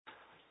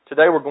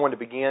Today we're going to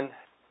begin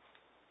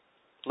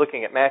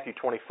looking at Matthew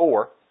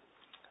 24.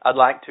 I'd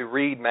like to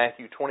read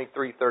Matthew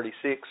 23:36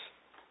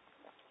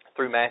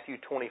 through Matthew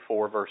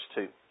 24, verse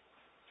 2.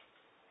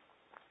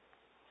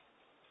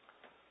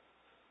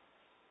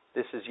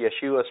 This is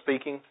Yeshua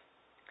speaking.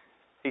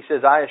 He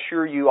says, "I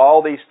assure you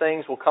all these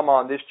things will come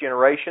on this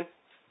generation.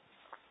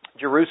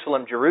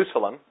 Jerusalem,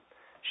 Jerusalem,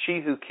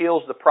 she who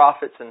kills the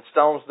prophets and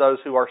stones those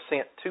who are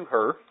sent to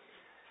her.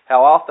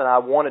 How often I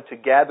wanted to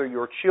gather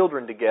your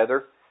children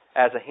together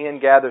as a hen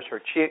gathers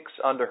her chicks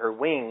under her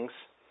wings,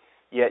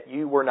 yet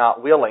you were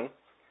not willing.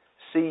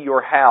 See,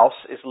 your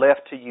house is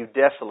left to you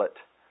desolate.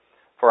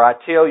 For I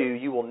tell you,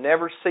 you will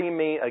never see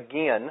me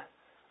again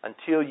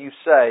until you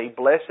say,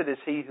 'Blessed is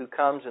he who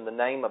comes in the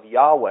name of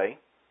Yahweh.'"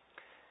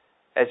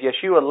 As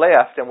Yeshua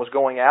left and was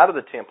going out of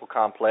the temple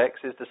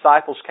complex, his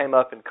disciples came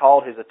up and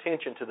called his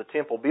attention to the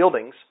temple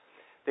buildings.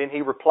 Then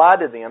he replied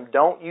to them,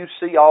 "Don't you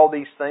see all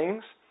these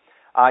things?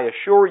 I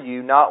assure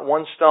you, not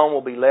one stone will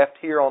be left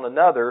here on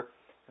another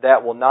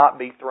that will not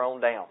be thrown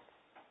down."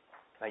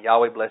 Now,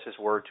 Yahweh bless His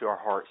word to our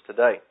hearts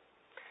today.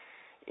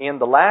 In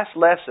the last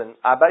lesson,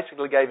 I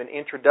basically gave an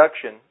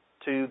introduction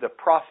to the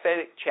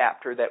prophetic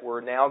chapter that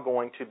we're now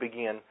going to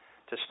begin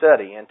to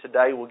study. And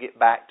today we'll get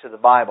back to the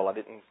Bible. I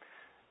didn't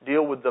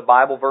deal with the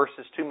Bible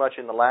verses too much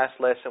in the last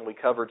lesson. We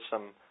covered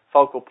some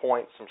focal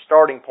points, some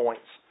starting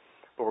points.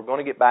 But we're going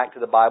to get back to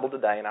the Bible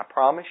today. And I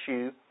promise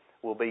you,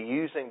 we'll be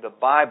using the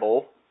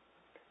Bible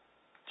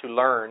to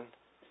learn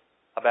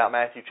about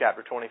Matthew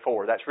chapter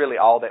 24. That's really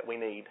all that we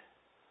need.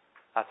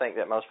 I think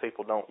that most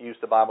people don't use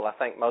the Bible. I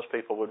think most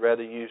people would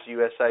rather use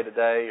USA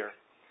Today or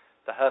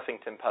the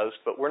Huffington Post,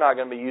 but we're not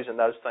going to be using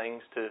those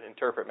things to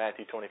interpret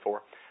Matthew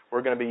 24.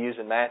 We're going to be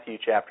using Matthew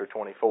chapter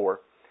 24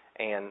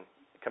 and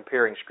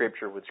comparing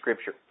Scripture with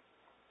Scripture.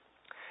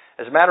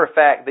 As a matter of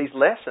fact, these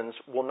lessons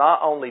will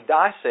not only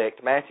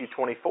dissect Matthew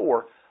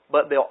 24,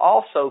 but they'll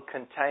also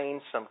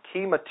contain some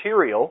key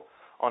material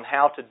on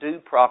how to do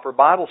proper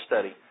Bible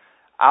study.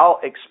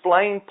 I'll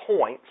explain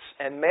points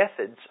and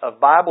methods of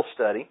Bible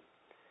study,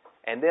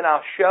 and then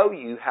I'll show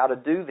you how to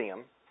do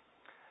them.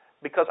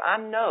 Because I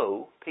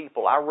know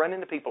people, I run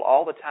into people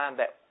all the time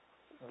that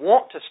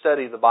want to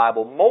study the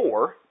Bible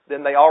more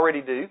than they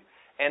already do,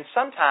 and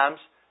sometimes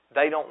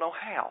they don't know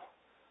how.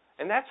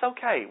 And that's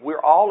okay.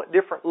 We're all at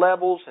different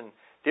levels and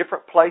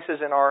different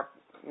places in our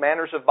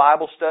manners of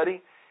Bible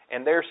study,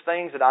 and there's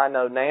things that I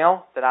know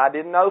now that I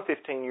didn't know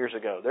 15 years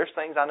ago. There's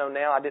things I know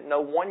now I didn't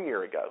know 1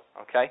 year ago,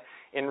 okay,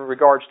 in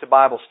regards to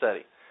Bible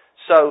study.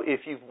 So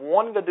if you've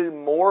wanted to do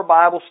more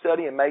Bible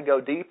study and may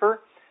go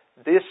deeper,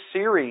 this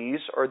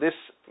series or this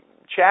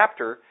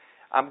chapter,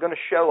 I'm going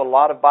to show a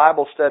lot of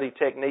Bible study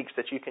techniques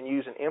that you can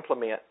use and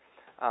implement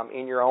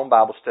in your own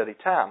Bible study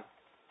time.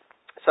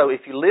 So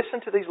if you listen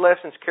to these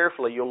lessons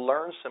carefully, you'll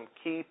learn some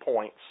key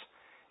points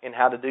in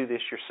how to do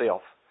this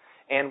yourself.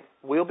 And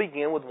we'll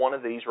begin with one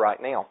of these right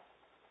now.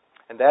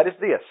 And that is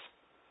this.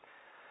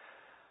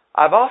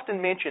 I've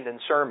often mentioned in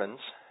sermons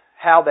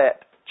how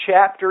that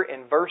chapter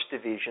and verse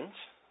divisions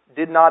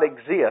did not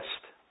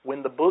exist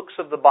when the books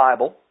of the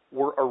Bible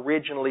were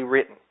originally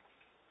written.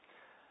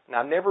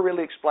 Now, I've never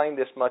really explained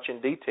this much in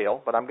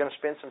detail, but I'm going to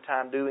spend some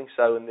time doing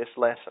so in this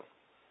lesson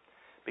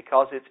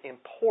because it's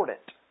important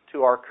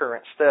to our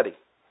current study.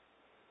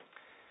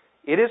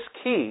 It is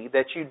key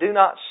that you do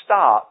not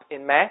stop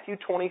in Matthew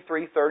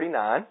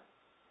 23:39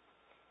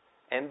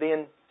 and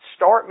then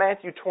start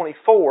Matthew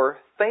 24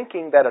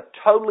 thinking that a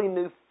totally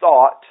new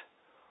thought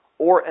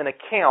or an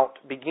account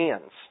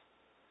begins.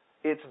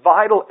 It's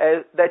vital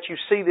that you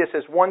see this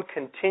as one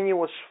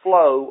continuous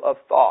flow of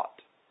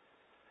thought.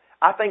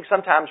 I think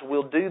sometimes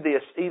we'll do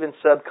this even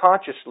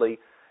subconsciously.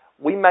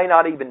 We may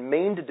not even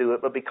mean to do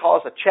it, but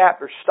because a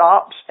chapter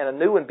stops and a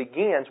new one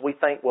begins, we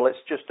think, well,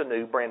 it's just a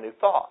new, brand new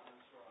thought.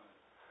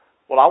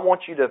 Well, I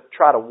want you to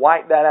try to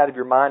wipe that out of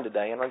your mind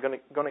today, and I'm going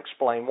to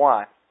explain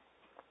why.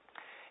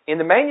 In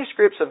the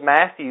manuscripts of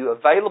Matthew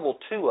available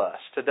to us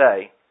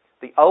today,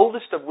 the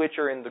oldest of which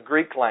are in the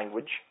Greek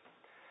language,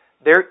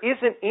 there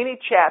isn't any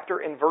chapter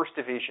and verse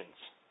divisions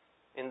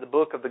in the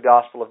book of the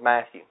Gospel of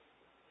Matthew.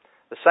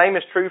 The same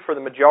is true for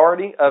the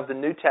majority of the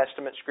New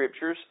Testament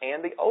Scriptures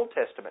and the Old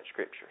Testament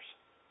Scriptures.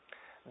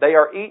 They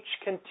are each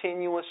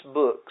continuous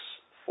books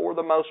for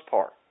the most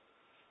part.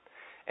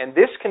 And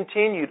this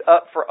continued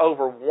up for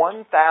over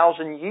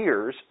 1,000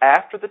 years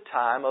after the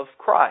time of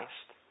Christ.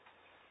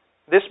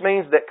 This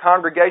means that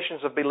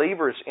congregations of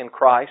believers in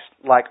Christ,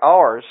 like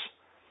ours,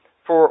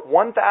 for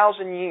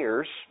 1,000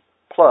 years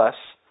plus,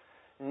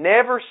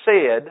 never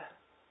said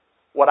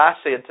what I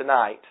said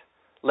tonight.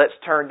 Let's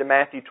turn to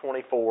Matthew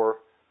 24,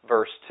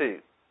 verse 2.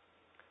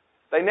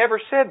 They never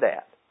said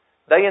that.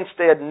 They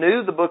instead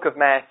knew the book of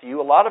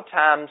Matthew, a lot of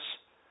times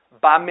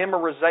by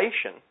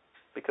memorization,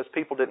 because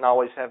people didn't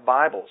always have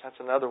Bibles. That's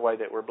another way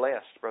that we're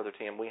blessed, Brother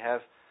Tim. We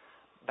have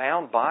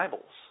bound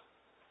Bibles.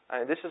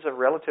 This is a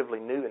relatively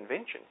new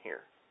invention here,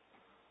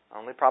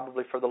 only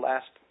probably for the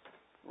last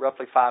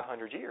roughly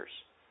 500 years.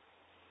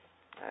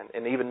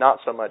 And even not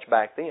so much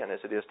back then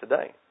as it is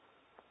today.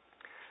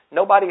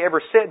 Nobody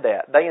ever said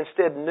that. They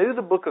instead knew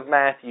the book of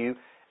Matthew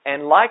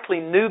and likely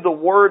knew the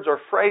words or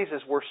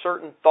phrases where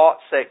certain thought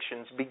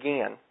sections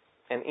began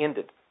and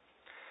ended.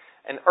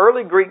 An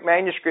early Greek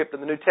manuscript of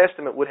the New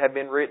Testament would have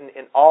been written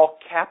in all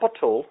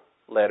capital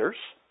letters,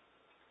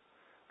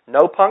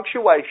 no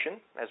punctuation,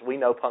 as we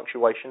know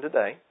punctuation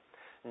today,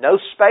 no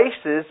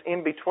spaces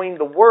in between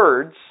the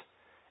words,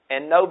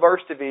 and no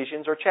verse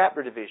divisions or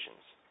chapter divisions.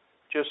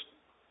 Just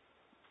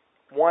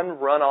one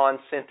run-on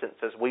sentence,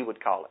 as we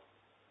would call it,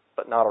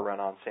 but not a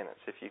run-on sentence,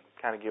 if you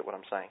kind of get what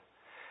I'm saying.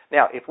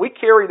 Now, if we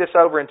carry this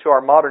over into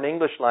our modern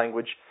English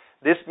language,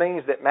 this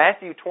means that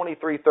Matthew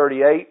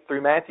 23:38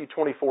 through Matthew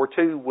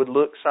 24:2 would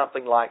look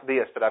something like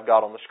this that I've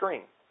got on the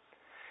screen.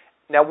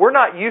 Now, we're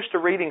not used to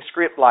reading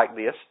script like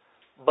this,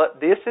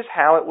 but this is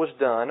how it was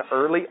done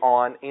early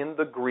on in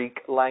the Greek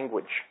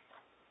language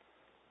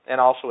and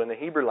also in the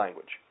Hebrew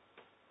language.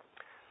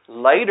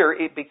 Later,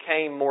 it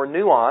became more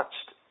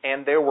nuanced,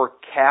 and there were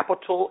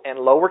capital and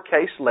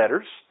lowercase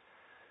letters,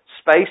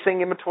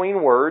 spacing in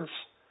between words,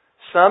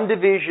 some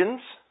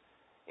divisions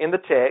in the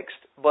text,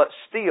 but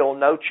still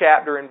no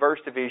chapter and verse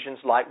divisions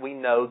like we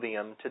know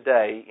them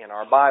today in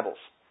our Bibles.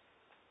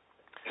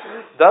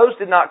 Those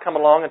did not come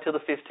along until the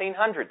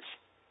 1500s.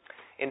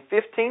 In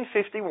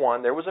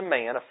 1551, there was a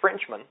man, a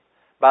Frenchman,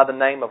 by the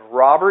name of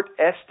Robert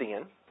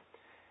Estienne,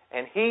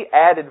 and he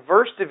added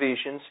verse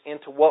divisions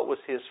into what was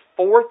his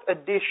fourth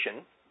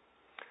edition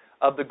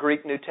of the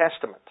Greek New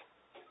Testament.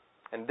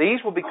 And these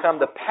will become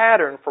the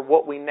pattern for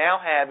what we now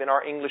have in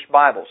our English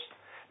Bibles.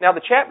 Now,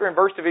 the chapter and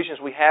verse divisions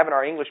we have in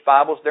our English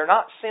Bibles, they're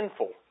not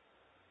sinful.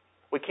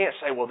 We can't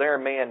say, well, they're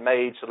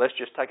man-made, so let's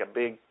just take a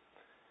big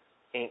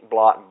ink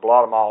blot and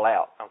blot them all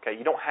out. Okay,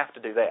 you don't have to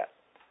do that.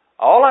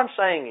 All I'm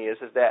saying is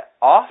that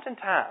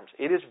oftentimes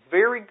it is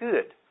very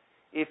good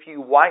if you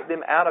wipe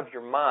them out of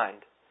your mind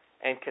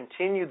and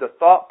continue the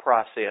thought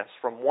process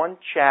from one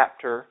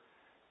chapter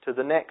to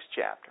the next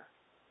chapter.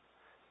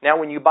 Now,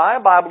 when you buy a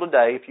Bible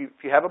today, if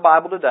you have a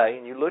Bible today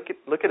and you look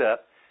it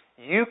up,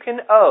 you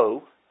can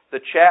owe the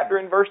chapter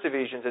and verse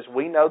divisions as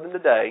we know them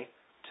today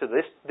to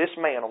this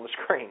man on the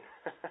screen.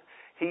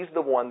 He's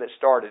the one that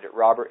started it,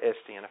 Robert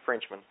Estienne, a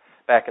Frenchman,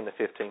 back in the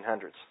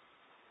 1500s.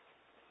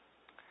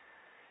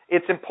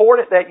 It's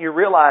important that you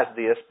realize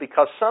this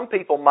because some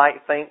people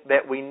might think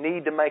that we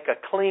need to make a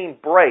clean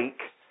break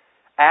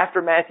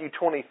after Matthew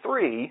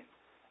 23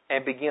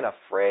 and begin a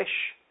fresh,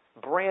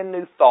 brand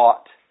new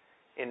thought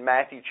in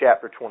Matthew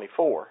chapter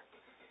 24.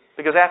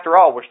 Because after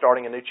all, we're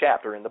starting a new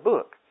chapter in the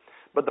book.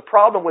 But the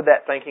problem with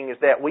that thinking is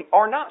that we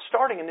are not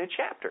starting a new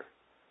chapter.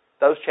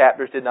 Those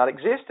chapters did not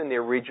exist in the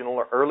original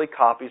or early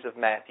copies of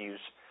Matthew's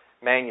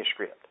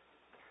manuscript.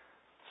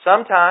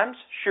 Sometimes,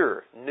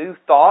 sure, new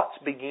thoughts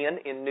begin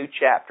in new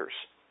chapters.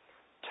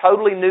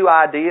 Totally new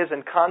ideas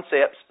and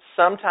concepts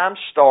sometimes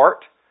start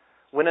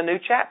when a new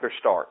chapter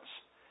starts.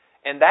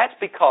 And that's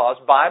because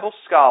Bible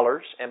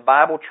scholars and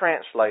Bible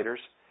translators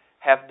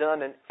have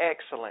done an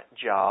excellent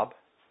job,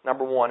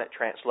 number one, at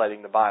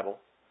translating the Bible.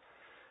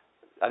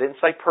 I didn't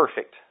say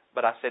perfect,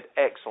 but I said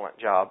excellent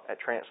job at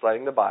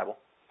translating the Bible.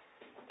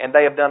 And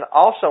they have done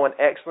also an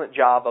excellent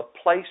job of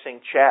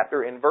placing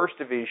chapter and verse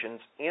divisions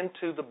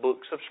into the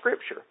books of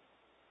Scripture.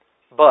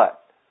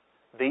 But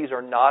these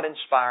are not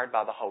inspired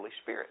by the Holy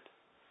Spirit.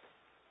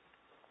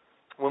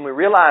 When we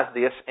realize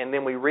this and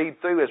then we read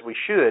through as we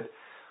should,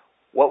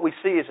 what we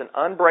see is an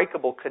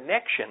unbreakable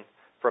connection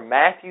from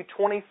Matthew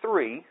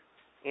 23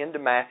 into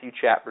Matthew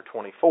chapter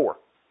 24.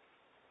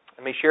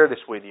 Let me share this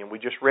with you, and we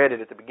just read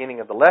it at the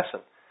beginning of the lesson.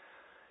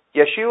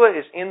 Yeshua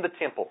is in the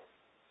temple.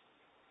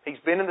 He's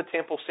been in the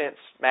temple since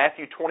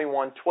Matthew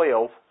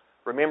 21:12.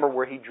 Remember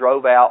where he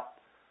drove out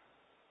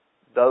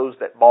those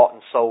that bought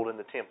and sold in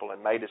the temple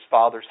and made his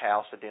Father's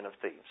house a den of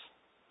thieves.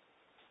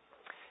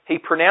 He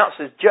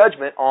pronounces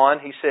judgment on,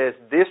 he says,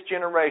 this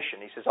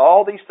generation. He says,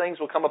 all these things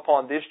will come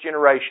upon this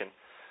generation.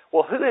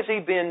 Well, who has he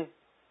been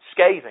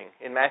scathing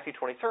in Matthew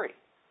 23?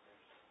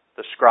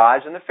 The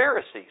scribes and the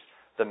Pharisees,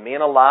 the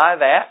men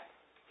alive at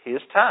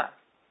his time.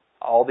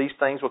 All these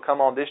things will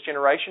come on this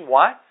generation.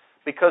 Why?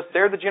 Because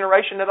they're the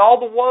generation that all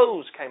the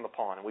woes came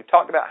upon. And we've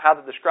talked about how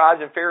the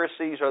scribes and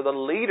Pharisees are the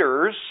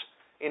leaders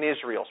in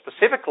Israel,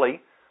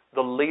 specifically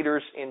the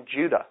leaders in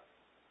Judah.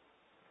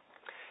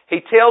 He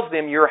tells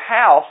them, your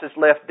house is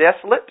left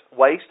desolate,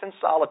 waste, and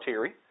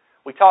solitary.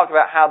 We talked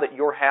about how that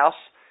your house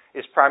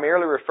is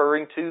primarily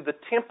referring to the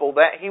temple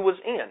that he was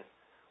in,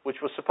 which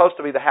was supposed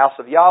to be the house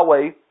of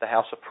Yahweh, the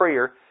house of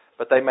prayer,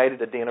 but they made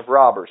it a den of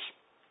robbers.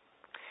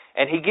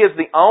 And he gives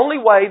the only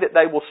way that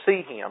they will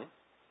see him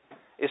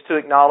is to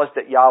acknowledge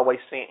that Yahweh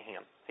sent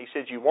him. He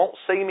says, you won't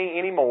see me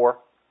anymore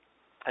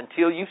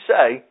until you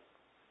say,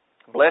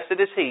 blessed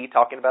is he,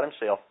 talking about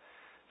himself,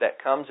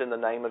 that comes in the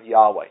name of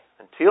Yahweh.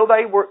 Until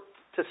they were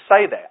to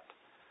say that,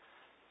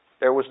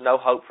 there was no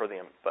hope for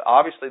them. But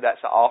obviously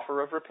that's an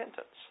offer of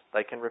repentance.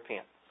 They can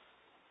repent.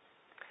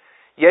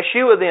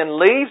 Yeshua then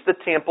leaves the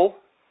temple.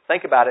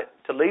 Think about it.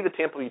 To leave the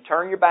temple, you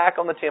turn your back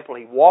on the temple.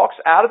 He walks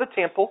out of the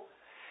temple,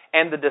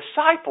 and the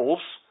disciples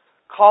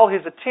call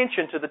his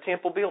attention to the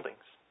temple buildings.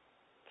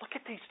 Look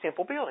at these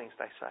temple buildings,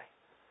 they say.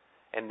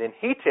 And then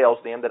he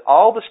tells them that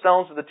all the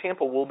stones of the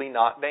temple will be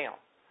knocked down.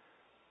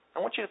 I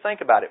want you to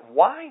think about it.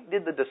 Why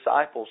did the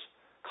disciples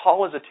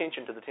call his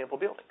attention to the temple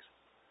buildings?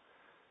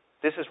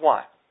 This is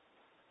why.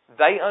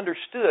 They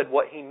understood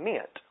what he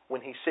meant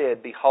when he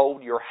said,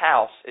 "Behold, your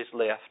house is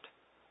left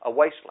a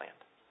wasteland."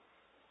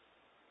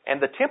 And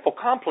the temple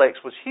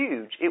complex was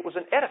huge. It was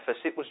an edifice.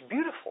 It was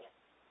beautiful.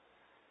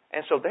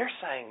 And so they're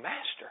saying,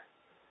 "Master,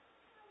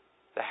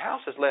 the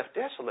house is left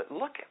desolate.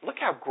 Look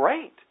how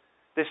great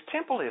this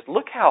temple is.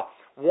 Look how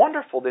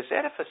wonderful this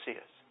edifice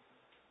is."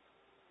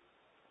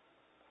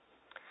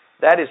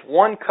 That is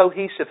one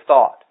cohesive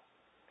thought.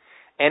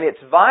 And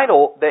it's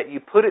vital that you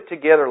put it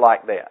together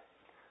like that.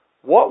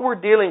 What we're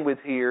dealing with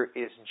here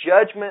is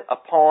judgment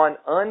upon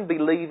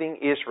unbelieving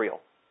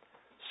Israel,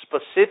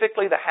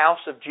 specifically the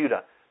house of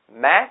Judah.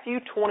 Matthew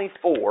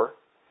 24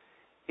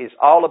 is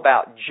all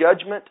about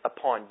judgment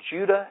upon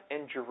Judah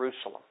and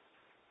Jerusalem.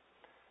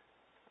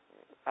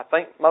 I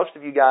think most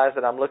of you guys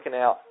that I'm looking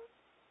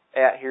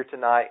at here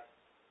tonight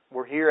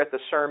were here at the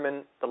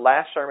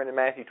last sermon in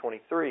Matthew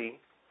 23,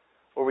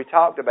 where we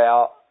talked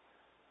about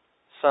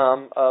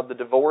some of the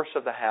divorce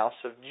of the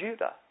house of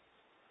Judah.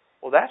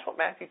 Well, that's what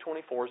Matthew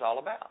 24 is all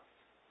about.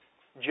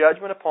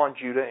 Judgment upon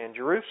Judah and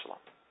Jerusalem.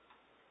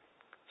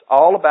 It's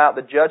all about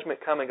the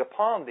judgment coming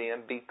upon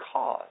them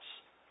because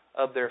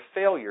of their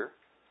failure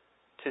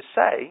to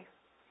say,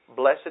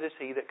 "Blessed is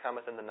he that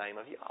cometh in the name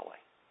of Yahweh,"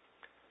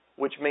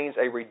 which means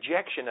a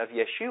rejection of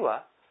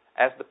Yeshua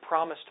as the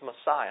promised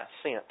Messiah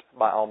sent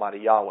by Almighty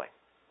Yahweh.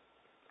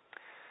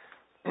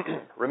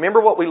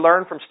 Remember what we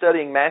learned from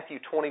studying Matthew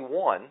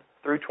 21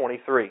 through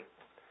 23.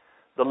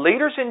 The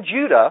leaders in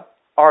Judah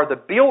are the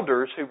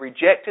builders who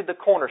rejected the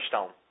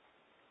cornerstone.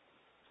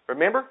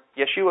 Remember,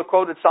 Yeshua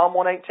quoted Psalm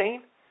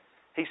 118.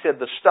 He said,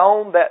 "The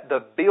stone that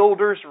the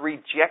builders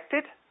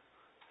rejected."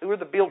 Who are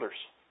the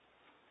builders?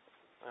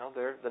 Well,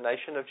 they're the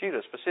nation of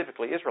Judah,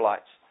 specifically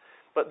Israelites.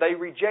 But they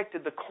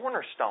rejected the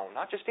cornerstone,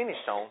 not just any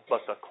stone,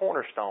 but the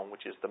cornerstone,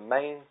 which is the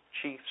main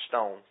chief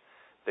stone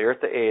there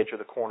at the edge or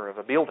the corner of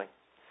a building.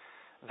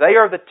 They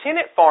are the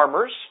tenant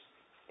farmers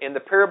in the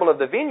parable of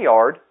the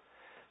vineyard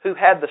who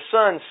had the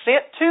son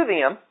sent to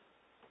them.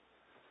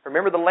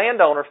 Remember, the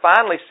landowner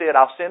finally said,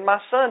 "I'll send my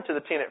son to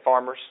the tenant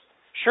farmers.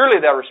 Surely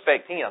they'll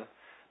respect him."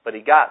 But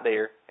he got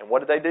there, and what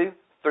did they do?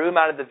 Threw him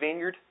out of the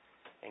vineyard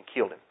and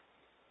killed him.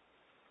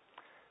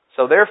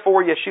 So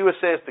therefore, Yeshua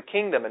says the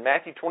kingdom, in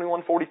Matthew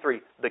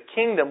 21:43, the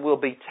kingdom will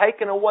be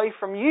taken away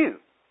from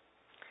you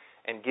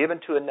and given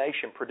to a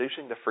nation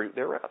producing the fruit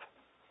thereof.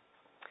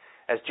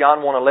 As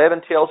John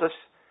 1:11 tells us,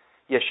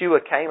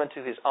 Yeshua came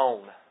unto his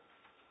own,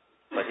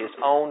 but his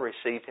own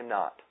received him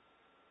not.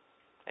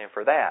 And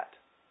for that,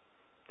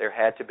 there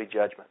had to be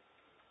judgment.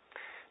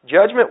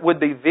 Judgment would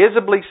be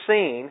visibly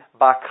seen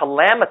by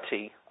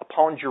calamity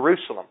upon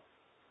Jerusalem.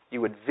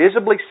 You would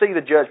visibly see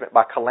the judgment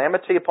by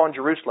calamity upon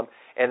Jerusalem,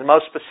 and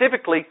most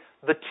specifically,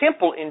 the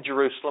temple in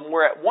Jerusalem,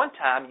 where at one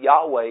time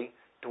Yahweh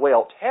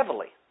dwelt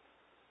heavily.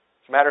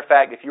 As a matter of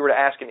fact, if you were to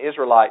ask an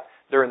Israelite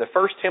during the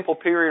first temple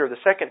period or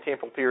the second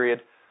temple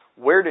period,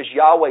 where does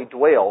Yahweh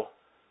dwell?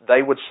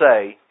 They would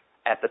say,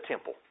 at the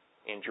temple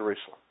in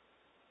Jerusalem.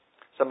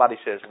 Somebody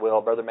says,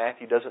 "Well, Brother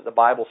Matthew, doesn't the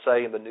Bible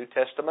say in the New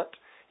Testament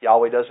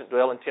Yahweh doesn't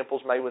dwell in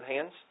temples made with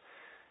hands?"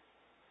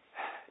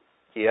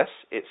 Yes,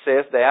 it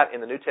says that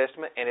in the New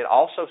Testament, and it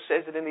also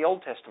says it in the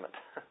Old Testament.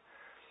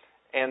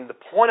 And the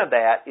point of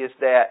that is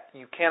that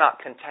you cannot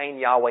contain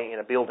Yahweh in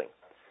a building.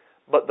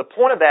 But the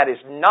point of that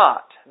is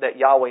not that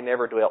Yahweh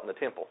never dwelt in the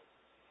temple.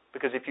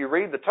 Because if you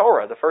read the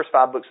Torah, the first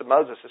 5 books of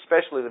Moses,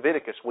 especially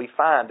Leviticus, we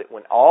find that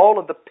when all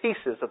of the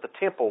pieces of the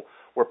temple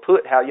were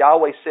put how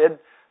Yahweh said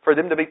for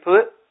them to be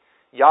put,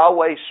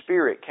 Yahweh's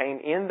Spirit came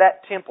in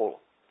that temple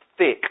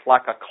thick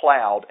like a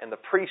cloud, and the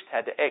priest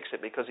had to exit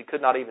because he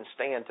could not even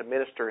stand to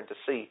minister and to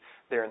see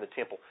there in the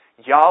temple.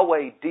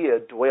 Yahweh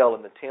did dwell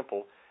in the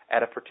temple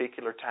at a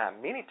particular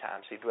time. Many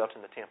times he dwelt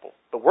in the temple.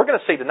 But we're going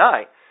to see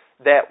tonight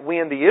that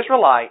when the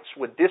Israelites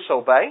would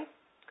disobey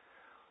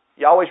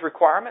Yahweh's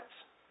requirements,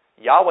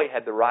 Yahweh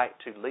had the right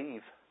to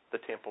leave the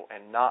temple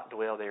and not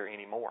dwell there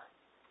anymore.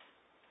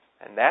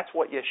 And that's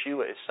what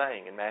Yeshua is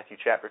saying in Matthew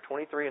chapter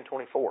 23 and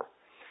 24.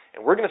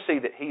 And we're going to see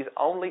that he's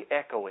only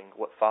echoing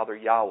what Father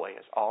Yahweh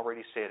has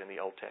already said in the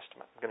Old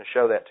Testament. I'm going to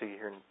show that to you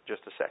here in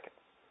just a second.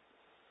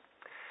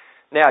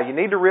 Now, you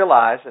need to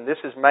realize, and this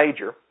is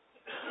major,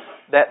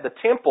 that the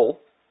temple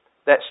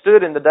that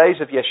stood in the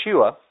days of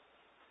Yeshua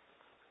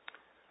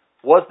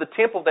was the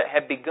temple that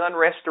had begun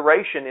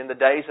restoration in the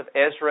days of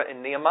Ezra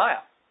and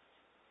Nehemiah.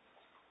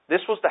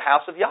 This was the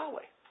house of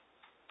Yahweh.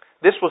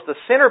 This was the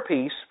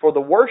centerpiece for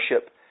the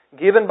worship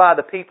given by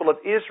the people of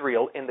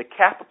Israel in the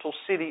capital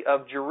city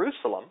of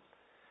Jerusalem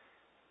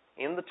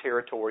in the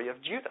territory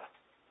of Judah.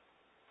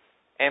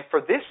 And for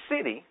this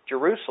city,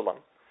 Jerusalem,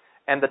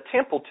 and the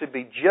temple to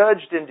be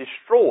judged and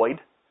destroyed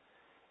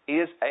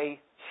is a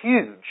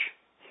huge,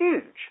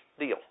 huge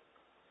deal.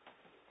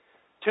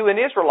 To an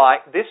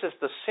Israelite, this is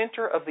the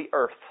center of the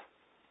earth,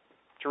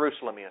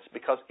 Jerusalem is,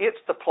 because it's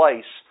the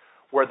place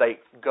where they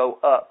go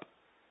up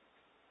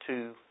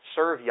to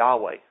serve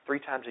Yahweh 3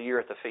 times a year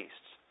at the feasts.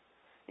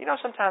 You know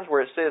sometimes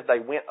where it says they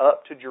went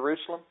up to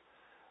Jerusalem,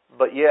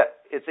 But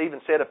yet, it's even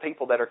said of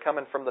people that are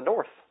coming from the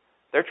north.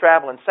 They're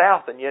traveling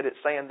south, and yet it's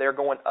saying they're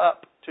going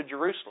up to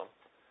Jerusalem.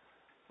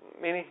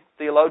 Many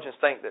theologians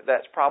think that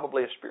that's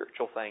probably a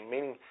spiritual thing,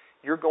 meaning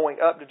you're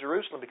going up to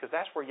Jerusalem because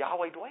that's where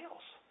Yahweh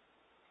dwells.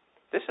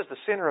 This is the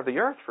center of the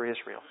earth for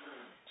Israel.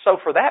 So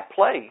for that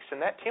place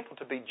and that temple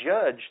to be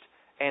judged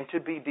and to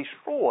be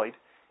destroyed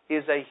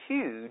is a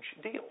huge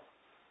deal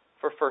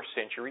for first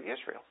century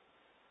Israel.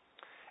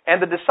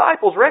 And the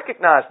disciples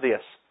recognized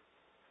this.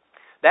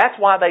 That's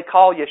why they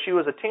call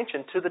Yeshua's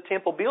attention to the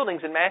temple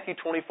buildings in Matthew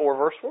 24,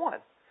 verse 1.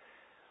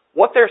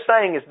 What they're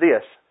saying is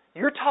this: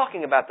 you're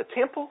talking about the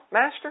temple,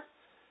 Master?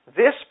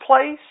 This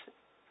place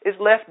is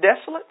left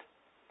desolate?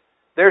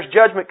 There's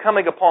judgment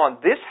coming upon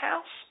this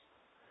house?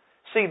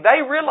 See,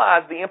 they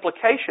realized the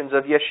implications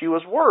of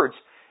Yeshua's words,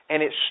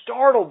 and it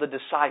startled the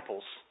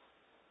disciples.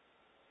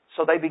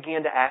 So they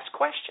began to ask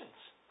questions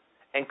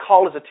and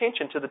call his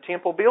attention to the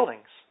temple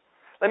buildings.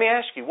 Let me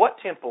ask you, what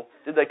temple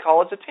did they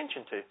call his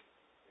attention to?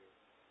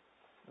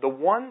 The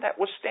one that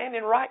was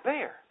standing right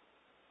there.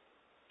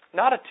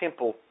 Not a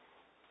temple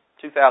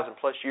 2,000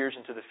 plus years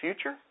into the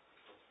future.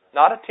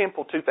 Not a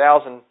temple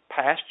 2,000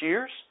 past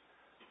years.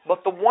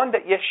 But the one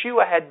that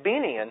Yeshua had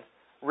been in,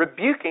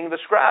 rebuking the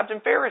scribes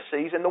and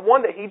Pharisees, and the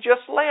one that he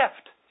just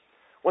left.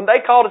 When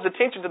they called his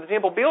attention to the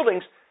temple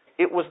buildings,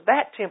 it was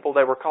that temple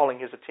they were calling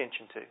his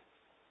attention to.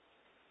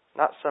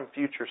 Not some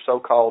future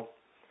so-called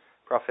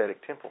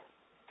prophetic temple.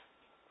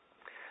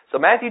 So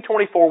Matthew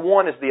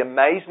 24:1 is the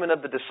amazement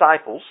of the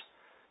disciples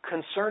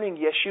concerning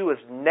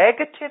Yeshua's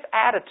negative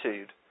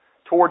attitude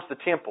towards the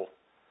temple.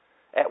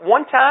 At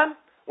one time,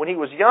 when he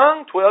was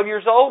young, 12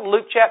 years old,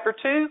 Luke chapter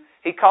 2,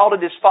 he called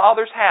it his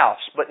Father's house.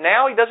 But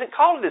now he doesn't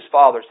call it his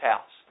Father's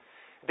house.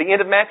 At the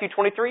end of Matthew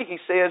 23, he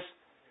says,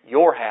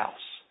 your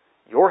house.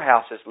 Your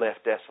house is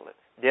left desolate.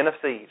 Den of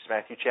thieves,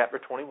 Matthew chapter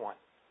 21.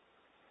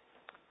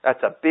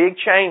 That's a big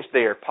change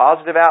there.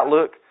 Positive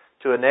outlook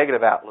to a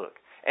negative outlook.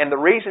 And the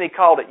reason he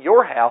called it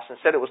your house and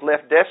said it was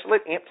left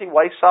desolate, empty,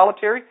 waste,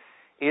 solitary,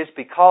 is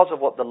because of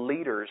what the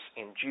leaders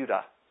in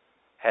Judah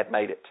had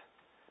made it.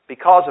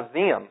 Because of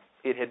them,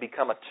 it had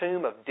become a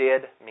tomb of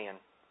dead men.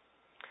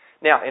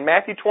 Now, in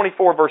Matthew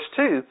 24, verse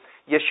 2,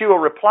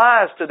 Yeshua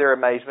replies to their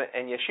amazement,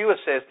 and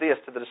Yeshua says this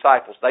to the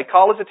disciples. They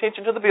call his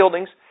attention to the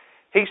buildings.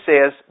 He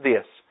says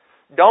this: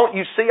 don't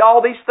you see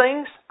all these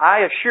things?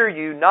 I assure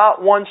you,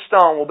 not one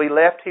stone will be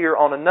left here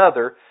on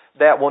another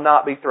that will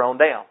not be thrown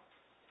down.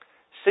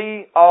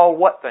 See all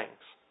what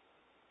things?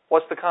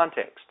 What's the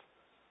context?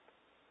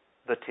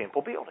 The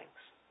temple buildings.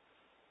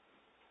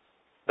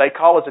 They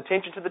call his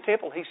attention to the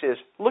temple. He says,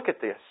 look at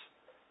this.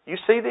 You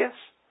see this?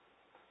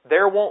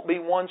 There won't be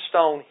one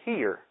stone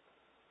here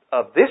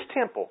of this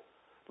temple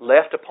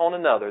left upon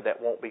another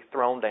that won't be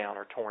thrown down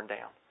or torn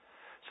down.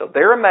 So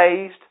they're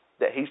amazed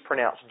that he's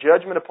pronounced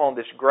judgment upon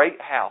this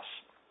great house.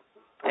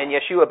 And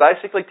Yeshua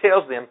basically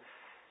tells them,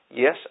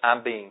 yes,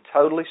 I'm being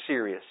totally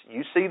serious.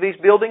 You see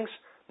these buildings?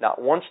 Not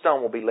one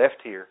stone will be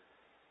left here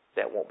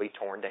that won't be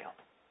torn down.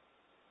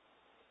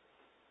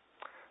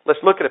 Let's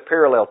look at a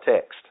parallel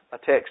text, a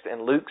text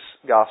in Luke's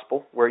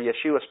Gospel where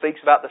Yeshua speaks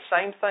about the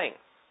same thing.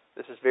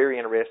 This is very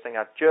interesting.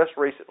 I just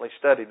recently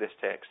studied this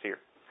text here.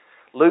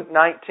 Luke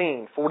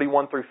 19,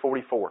 41 through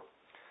 44.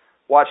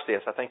 Watch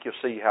this. I think you'll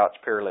see how it's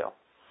parallel.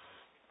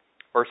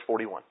 Verse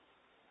 41.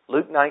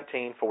 Luke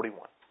 19, 41.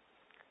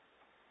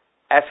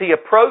 As he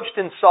approached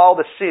and saw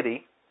the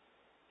city,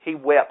 he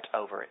wept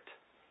over it.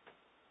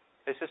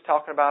 This is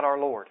talking about our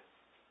Lord.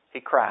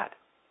 He cried.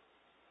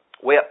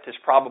 Wept is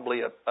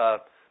probably a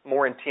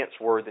more intense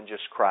word than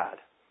just cried,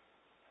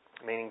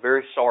 meaning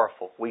very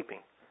sorrowful, weeping,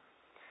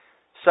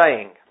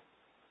 saying,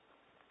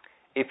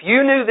 if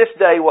you knew this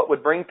day what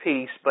would bring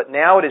peace, but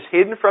now it is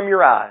hidden from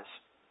your eyes.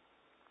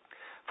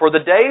 For the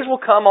days will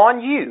come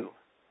on you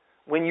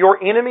when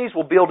your enemies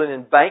will build an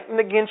embankment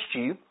against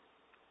you,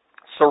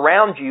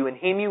 surround you, and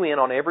hem you in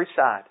on every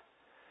side.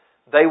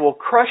 They will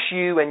crush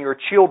you and your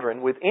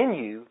children within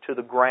you to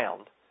the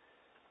ground,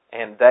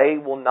 and they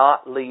will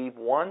not leave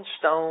one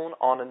stone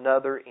on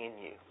another in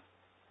you,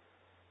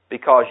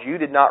 because you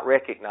did not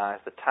recognize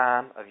the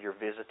time of your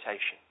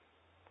visitation.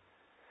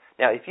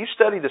 Now, if you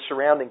study the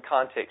surrounding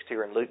context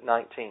here in Luke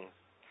 19,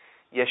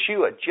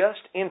 Yeshua just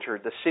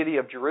entered the city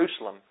of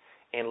Jerusalem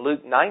in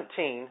Luke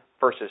 19,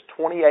 verses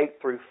 28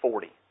 through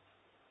 40.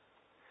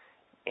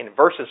 In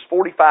verses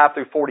 45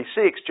 through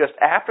 46, just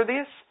after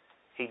this,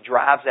 he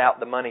drives out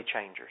the money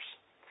changers.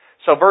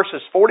 So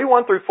verses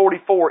 41 through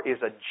 44 is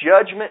a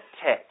judgment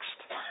text,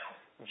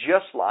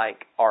 just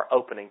like our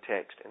opening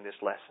text in this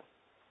lesson.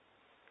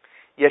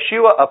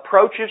 Yeshua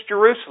approaches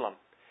Jerusalem.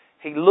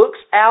 He looks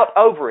out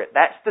over it.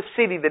 That's the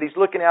city that he's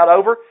looking out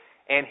over,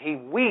 and he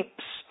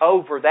weeps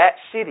over that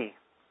city.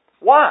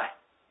 Why?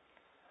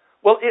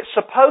 Well, it's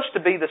supposed to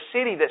be the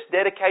city that's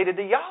dedicated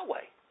to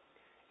Yahweh.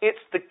 It's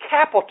the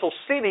capital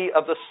city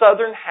of the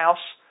southern house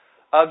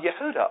of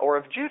Yehudah or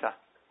of Judah.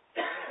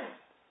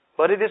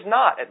 But it is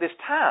not at this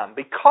time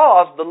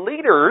because the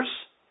leaders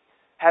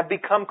have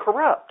become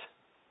corrupt.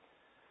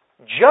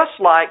 Just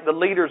like the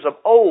leaders of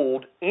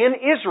old in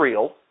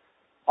Israel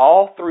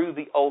all through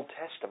the Old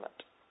Testament.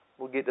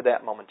 We'll get to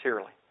that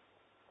momentarily.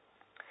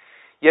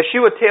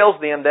 Yeshua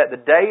tells them that the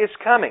day is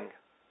coming.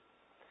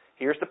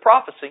 Here's the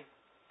prophecy.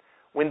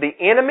 When the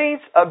enemies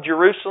of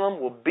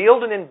Jerusalem will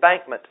build an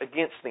embankment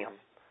against them,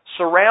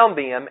 surround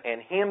them,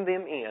 and hem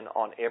them in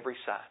on every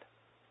side.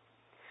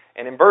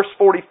 And in verse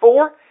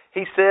 44,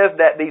 he says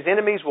that these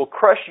enemies will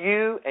crush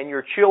you and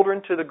your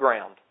children to the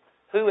ground.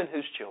 Who and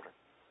whose children?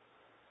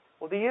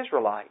 Well, the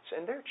Israelites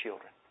and their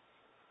children.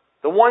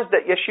 The ones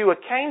that Yeshua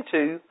came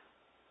to,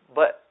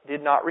 but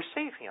did not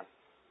receive Him.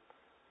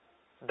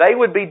 They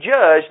would be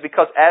judged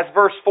because, as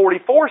verse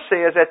 44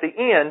 says at the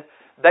end,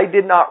 they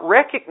did not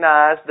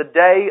recognize the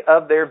day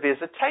of their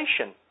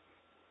visitation.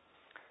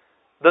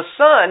 The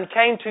Son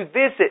came to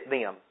visit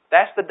them.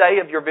 That's the day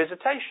of your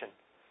visitation.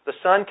 The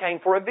Son came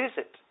for a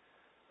visit.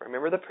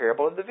 Remember the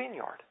parable of the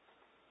vineyard.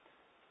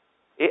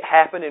 It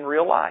happened in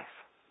real life.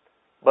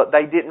 But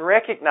they didn't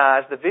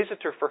recognize the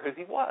visitor for who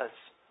He was,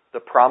 the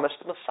promised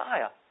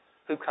Messiah,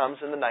 who comes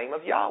in the name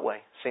of Yahweh,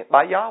 sent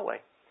by Yahweh.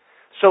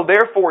 So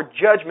therefore,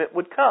 judgment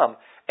would come.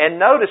 And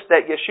notice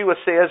that Yeshua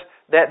says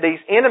that these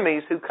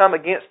enemies who come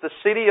against the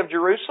city of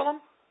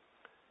Jerusalem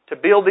to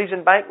build these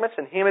embankments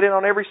and hem it in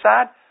on every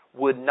side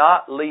would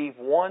not leave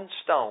one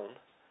stone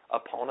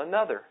upon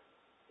another.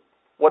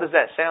 What does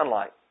that sound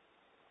like?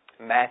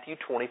 Matthew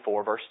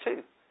 24, verse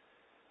 2.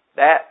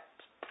 That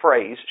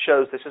phrase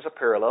shows this is a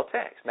parallel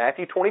text.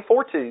 Matthew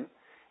 24:2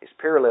 is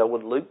parallel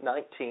with Luke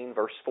 19,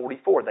 verse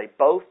 44. They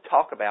both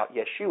talk about,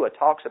 Yeshua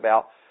talks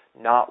about,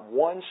 not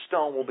one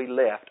stone will be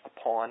left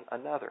upon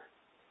another.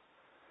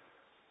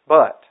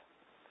 But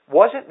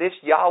wasn't this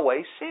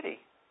Yahweh's city?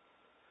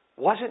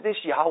 Wasn't this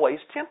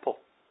Yahweh's temple?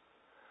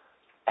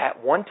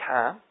 At one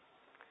time,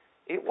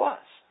 it was.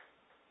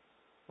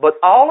 But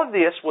all of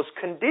this was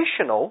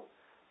conditional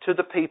to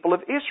the people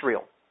of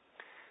Israel.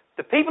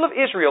 The people of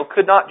Israel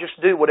could not just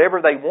do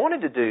whatever they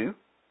wanted to do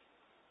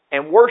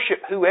and worship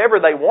whoever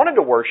they wanted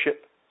to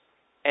worship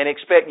and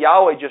expect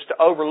Yahweh just to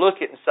overlook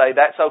it and say,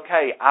 that's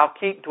okay, I'll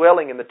keep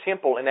dwelling in the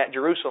temple and at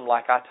Jerusalem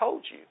like I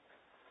told you.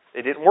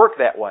 It didn't work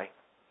that way.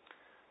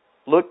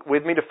 Look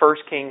with me to 1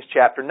 Kings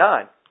chapter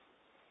 9.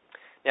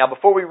 Now,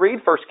 before we read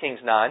 1 Kings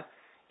 9,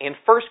 in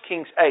 1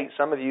 Kings 8,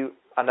 some of you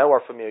I know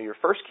are familiar,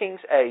 1 Kings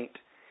 8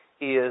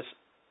 is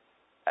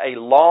a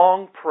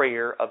long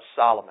prayer of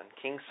Solomon,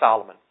 King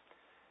Solomon.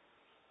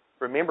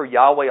 Remember,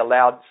 Yahweh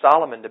allowed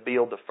Solomon to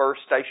build the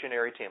first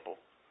stationary temple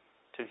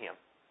to Him.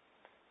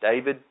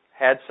 David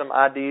had some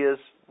ideas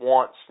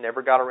once,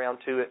 never got around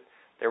to it.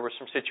 There were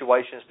some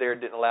situations there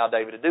that didn't allow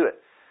David to do it.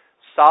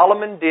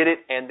 Solomon did it,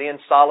 and then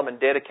Solomon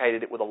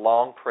dedicated it with a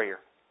long prayer.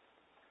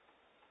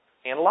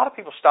 And a lot of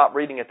people stop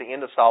reading at the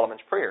end of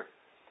Solomon's prayer.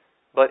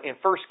 But in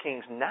 1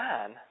 Kings 9,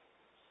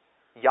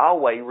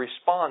 Yahweh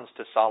responds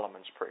to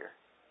Solomon's prayer.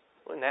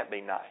 Wouldn't that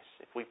be nice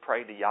if we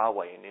prayed to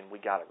Yahweh and then we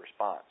got a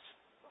response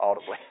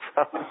audibly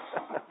from Him?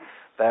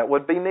 That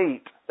would be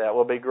neat. That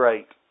would be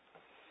great.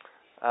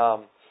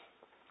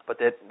 But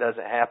that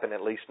doesn't happen,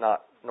 at least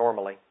not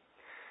normally.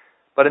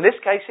 But in this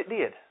case, it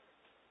did.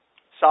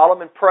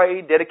 Solomon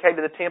prayed, dedicated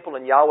the temple,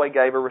 and Yahweh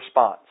gave a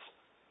response.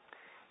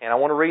 And I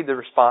want to read the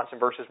response in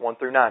verses 1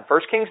 through 9.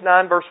 1 Kings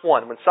 9, verse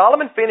 1. When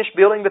Solomon finished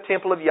building the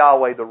temple of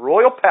Yahweh, the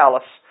royal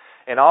palace,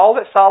 and all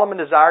that Solomon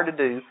desired to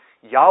do,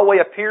 Yahweh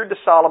appeared to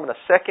Solomon a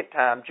second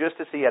time, just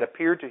as He had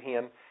appeared to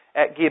him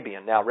at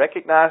Gibeon. Now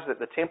recognize that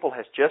the temple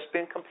has just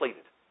been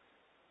completed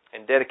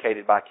and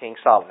dedicated by King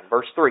Solomon.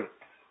 Verse 3.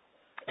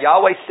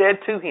 Yahweh said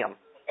to him,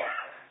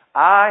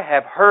 I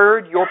have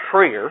heard your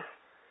prayer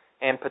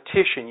and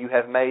petition you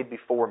have made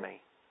before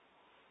me.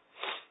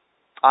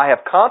 I have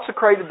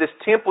consecrated this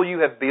temple you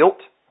have built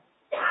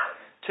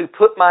to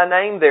put my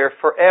name there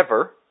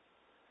forever.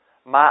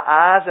 My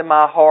eyes and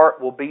my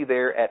heart will be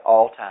there at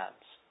all times.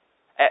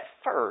 At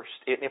first,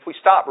 if we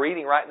stop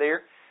reading right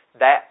there,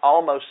 that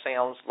almost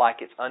sounds like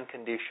it's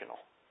unconditional.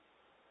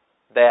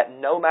 That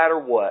no matter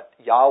what,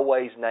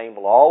 Yahweh's name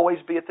will always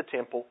be at the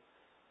temple,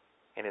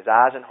 and His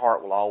eyes and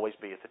heart will always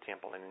be at the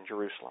temple and in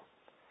Jerusalem.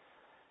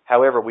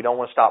 However, we don't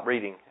want to stop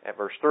reading at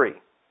verse 3.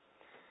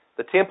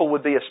 The temple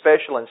would be a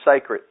special and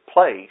sacred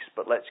place,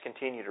 but let's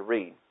continue to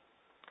read.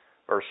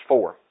 Verse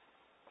 4.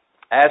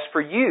 As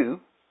for you,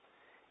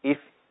 if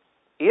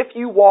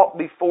you walk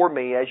before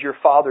me as your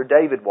father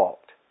David walked,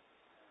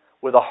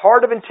 with a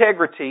heart of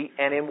integrity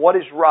and in what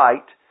is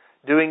right,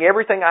 doing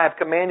everything I have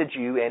commanded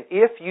you, and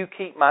if you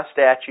keep my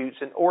statutes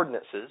and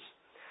ordinances,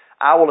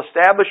 I will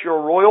establish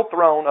your royal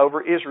throne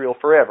over Israel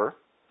forever,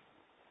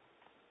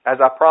 as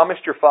I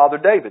promised your father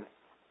David.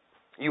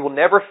 You will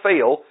never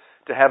fail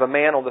to have a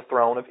man on the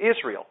throne of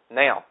Israel.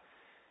 Now,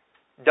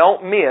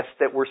 don't miss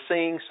that we're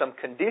seeing some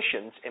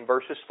conditions in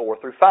verses 4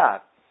 through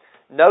 5.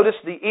 Notice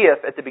the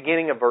if at the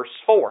beginning of verse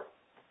 4.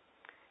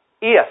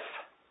 If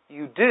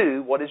you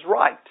do what is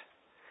right.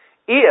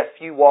 If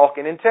you walk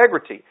in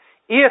integrity.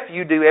 If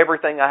you do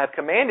everything I have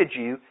commanded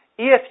you.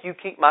 If you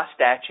keep my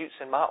statutes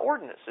and my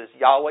ordinances.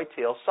 Yahweh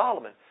tells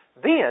Solomon.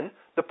 Then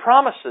the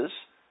promises,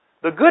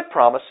 the good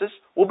promises,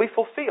 will be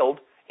fulfilled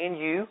in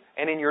you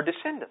and in your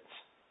descendants.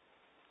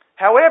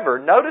 However,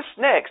 notice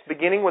next,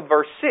 beginning with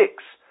verse 6,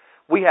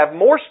 we have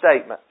more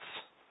statements.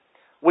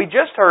 We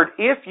just heard,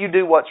 if you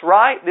do what's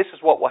right, this is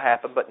what will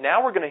happen. But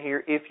now we're going to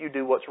hear, if you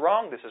do what's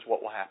wrong, this is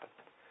what will happen.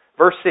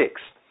 Verse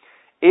 6,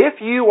 if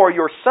you or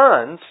your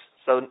sons,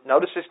 so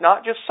notice it's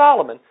not just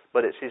Solomon,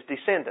 but it's his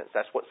descendants.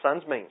 That's what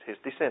sons means, his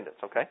descendants,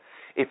 okay?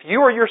 If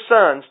you or your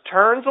sons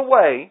turns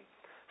away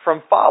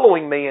from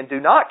following me and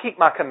do not keep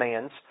my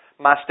commands,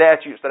 my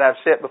statutes that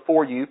I've set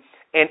before you,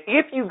 and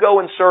if you go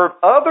and serve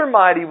other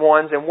mighty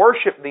ones and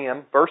worship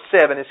them, verse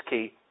 7 is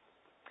key,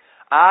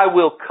 I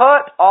will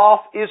cut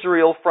off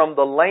Israel from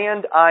the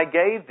land I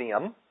gave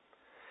them,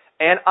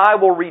 and I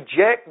will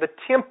reject the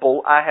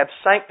temple I have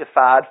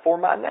sanctified for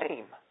my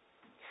name.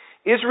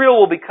 Israel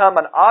will become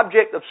an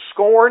object of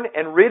scorn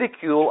and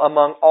ridicule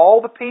among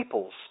all the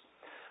peoples.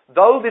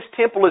 Though this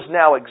temple is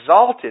now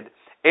exalted,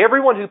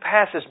 everyone who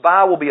passes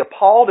by will be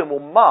appalled and will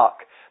mock.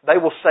 They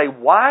will say,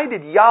 why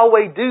did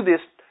Yahweh do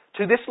this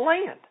to this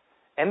land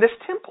and this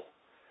temple?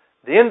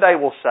 Then they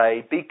will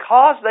say,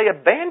 because they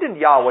abandoned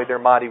Yahweh, their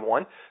mighty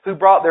one, who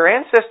brought their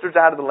ancestors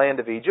out of the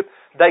land of Egypt,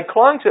 they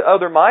clung to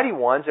other mighty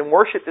ones and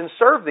worshipped and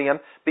served them.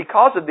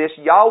 Because of this,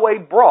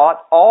 Yahweh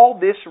brought all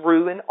this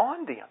ruin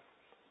on them.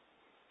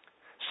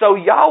 So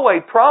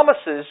Yahweh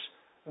promises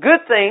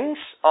good things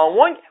on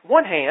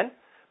one hand,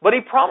 but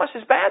He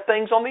promises bad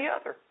things on the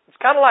other. It's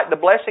kind of like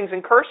the blessings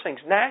and cursings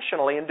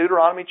nationally in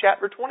Deuteronomy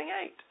chapter 28.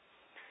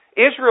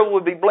 Israel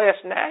would be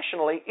blessed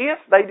nationally if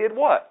they did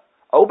what?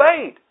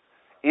 Obeyed.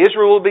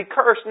 Israel will be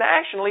cursed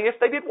nationally if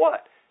they did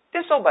what?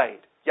 Disobeyed.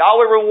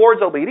 Yahweh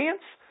rewards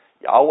obedience.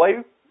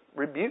 Yahweh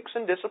rebukes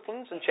and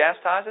disciplines and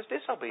chastises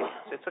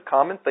disobedience. It's a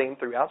common theme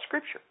throughout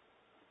Scripture.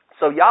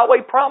 So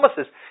Yahweh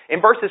promises,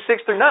 in verses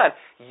 6 through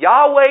 9,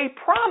 Yahweh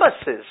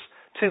promises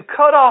to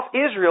cut off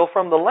Israel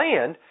from the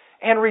land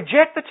and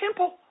reject the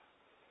temple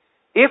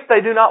if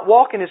they do not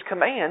walk in His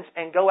commands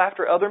and go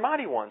after other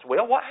mighty ones.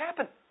 Well, what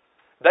happened?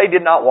 They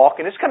did not walk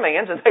in His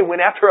commands and they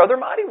went after other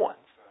mighty ones.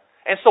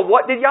 And so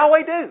what did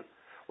Yahweh do?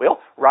 Well,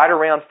 right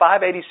around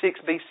 586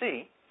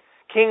 BC,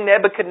 King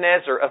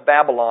Nebuchadnezzar of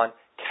Babylon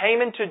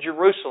came into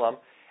Jerusalem,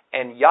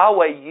 and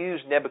Yahweh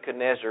used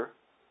Nebuchadnezzar,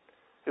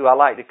 who I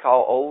like to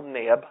call Old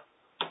Neb,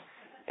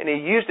 and He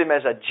used him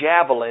as a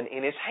javelin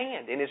in his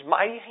hand, in his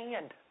mighty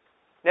hand.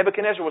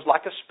 Nebuchadnezzar was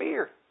like a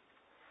spear.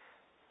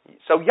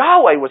 So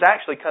Yahweh was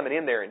actually coming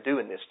in there and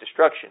doing this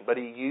destruction, but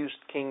He used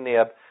King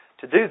Neb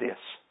to do this.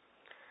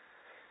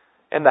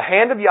 And the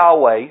hand of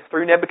Yahweh,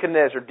 through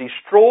Nebuchadnezzar,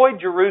 destroyed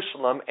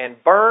Jerusalem and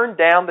burned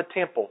down the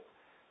temple.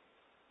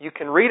 You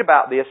can read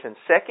about this in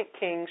 2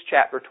 Kings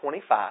chapter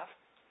 25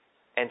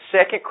 and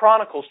 2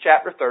 Chronicles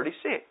chapter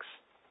 36.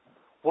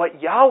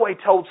 What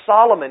Yahweh told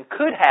Solomon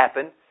could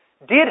happen,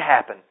 did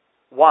happen.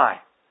 Why?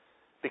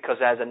 Because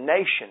as a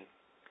nation,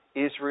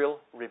 Israel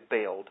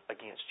rebelled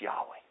against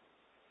Yahweh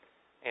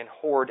and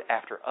whored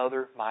after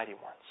other mighty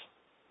ones.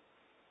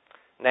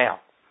 Now,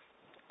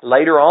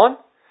 later on,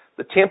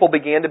 the temple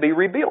began to be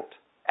rebuilt.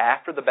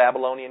 After the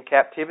Babylonian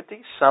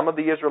captivity, some of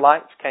the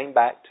Israelites came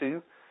back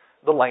to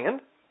the land,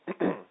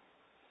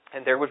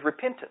 and there was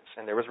repentance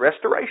and there was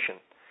restoration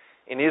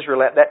in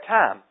Israel at that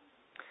time.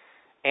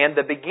 And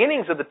the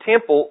beginnings of the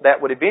temple that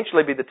would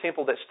eventually be the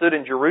temple that stood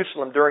in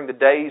Jerusalem during the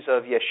days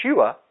of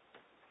Yeshua,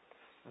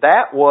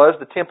 that was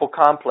the temple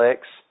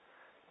complex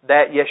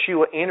that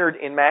Yeshua entered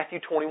in Matthew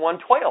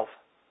 21:12.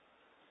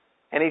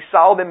 And He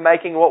saw them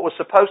making what was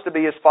supposed to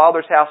be His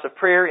Father's house of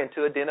prayer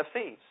into a den of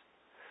thieves.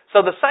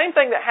 So the same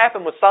thing that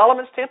happened with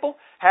Solomon's temple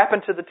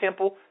happened to the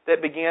temple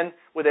that began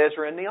with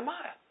Ezra and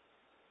Nehemiah.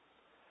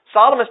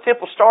 Solomon's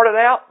temple started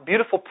out,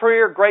 beautiful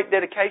prayer, great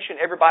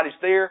dedication. Everybody's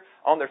there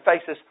on their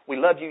faces. We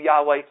love you,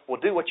 Yahweh. We'll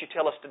do what you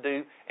tell us to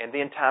do. And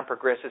then time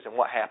progresses, and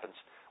what happens?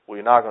 Well,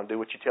 you're not going to do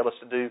what you tell us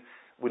to do.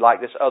 We like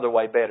this other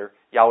way better.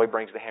 Yahweh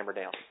brings the hammer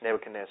down.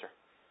 Nebuchadnezzar.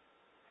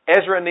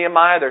 Ezra and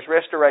Nehemiah, there's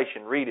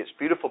restoration. Read its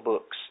beautiful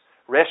books.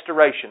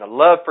 Restoration, a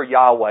love for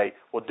Yahweh.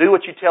 We'll do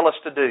what you tell us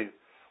to do.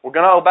 We're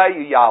going to obey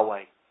you,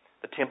 Yahweh.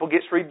 The temple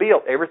gets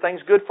rebuilt.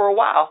 Everything's good for a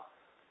while.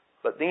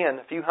 But then,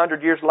 a few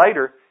hundred years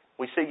later,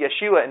 we see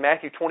Yeshua in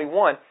Matthew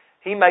 21.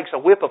 He makes a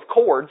whip of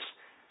cords.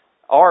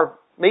 Our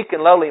meek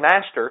and lowly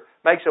master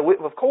makes a whip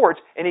of cords,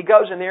 and He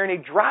goes in there and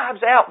He drives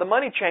out the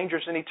money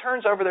changers, and He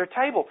turns over their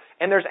table,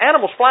 and there's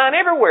animals flying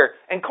everywhere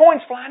and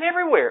coins flying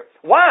everywhere.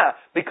 Why?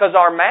 Because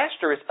our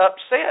master is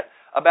upset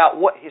about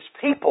what His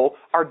people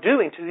are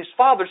doing to His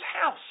Father's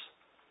house.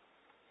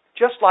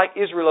 Just like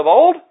Israel of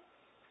old,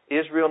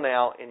 Israel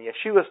now in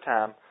Yeshua's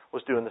time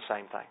was doing the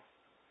same thing.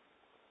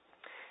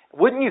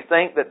 Wouldn't you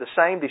think that the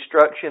same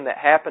destruction that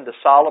happened to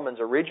Solomon's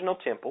original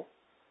temple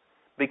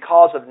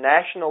because of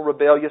national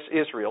rebellious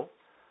Israel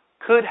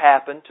could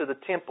happen to the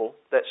temple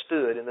that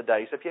stood in the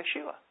days of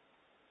Yeshua?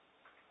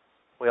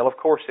 Well, of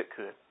course it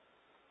could.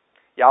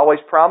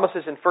 Yahweh's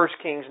promises in 1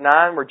 Kings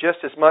 9 were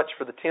just as much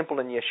for the temple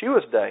in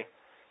Yeshua's day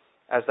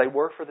as they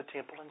were for the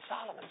temple in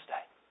Solomon's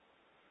day.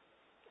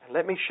 And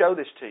let me show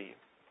this to you.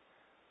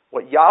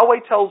 What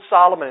Yahweh told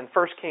Solomon in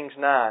 1 Kings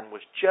 9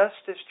 was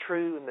just as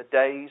true in the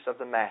days of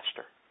the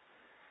Master.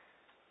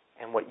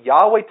 And what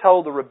Yahweh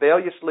told the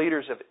rebellious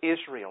leaders of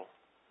Israel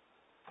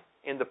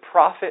in the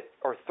prophet,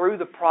 or through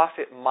the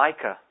prophet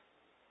Micah,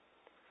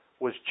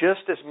 was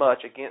just as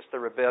much against the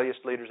rebellious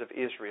leaders of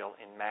Israel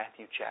in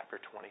Matthew chapter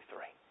 23.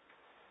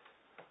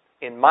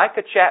 In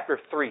Micah chapter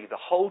 3, the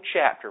whole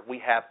chapter, we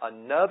have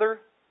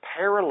another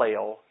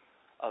parallel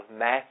of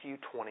Matthew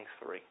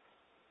 23.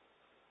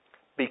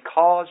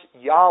 Because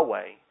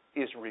Yahweh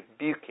is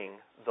rebuking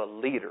the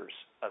leaders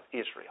of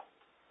Israel.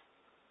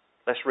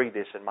 Let's read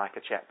this in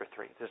Micah chapter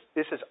 3.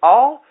 This is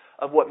all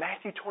of what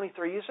Matthew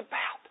 23 is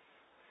about.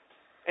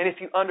 And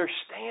if you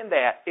understand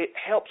that, it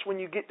helps when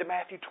you get to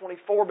Matthew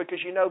 24, because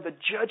you know the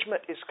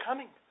judgment is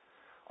coming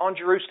on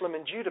Jerusalem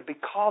and Judah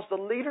because the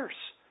leaders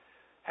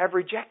have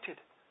rejected.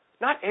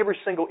 Not every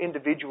single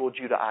individual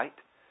Judahite.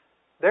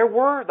 There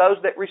were those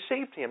that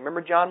received Him.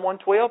 Remember John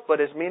 1:12?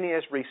 But as many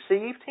as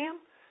received Him,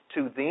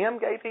 to them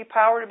gave He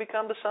power to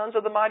become the sons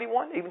of the Mighty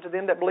One, even to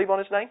them that believe on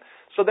His name.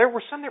 So there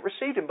were some that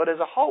received Him, but as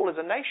a whole, as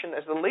a nation,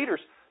 as the leaders,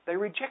 they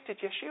rejected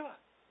Yeshua.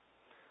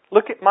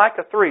 Look at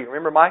Micah 3.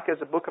 Remember, Micah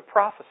is a book of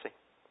prophecy.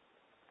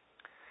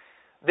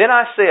 Then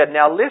I said,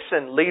 now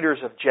listen, leaders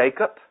of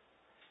Jacob,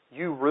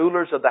 you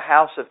rulers of the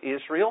house of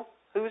Israel.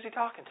 Who is he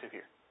talking to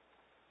here?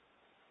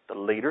 The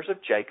leaders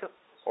of Jacob,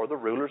 or the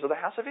rulers of the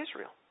house of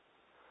Israel.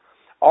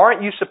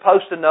 Aren't you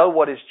supposed to know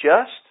what is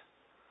just?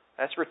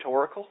 That's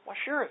rhetorical. Well,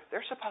 sure,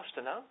 they're supposed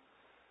to know.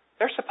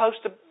 They're supposed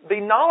to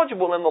be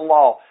knowledgeable in the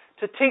law,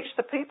 to teach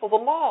the people the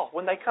law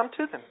when they come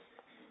to them.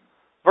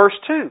 Verse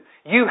 2,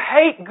 you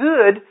hate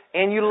good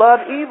and you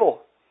love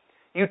evil.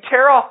 You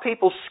tear off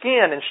people's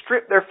skin and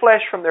strip their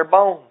flesh from their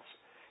bones.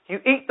 You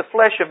eat the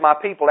flesh of my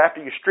people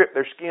after you strip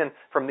their skin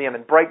from them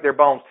and break their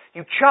bones.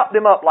 You chop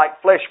them up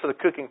like flesh for the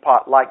cooking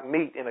pot, like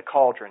meat in a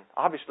cauldron.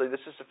 Obviously,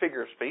 this is a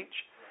figure of speech.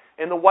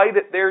 In the way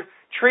that they're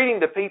treating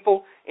the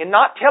people and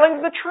not telling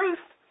them the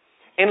truth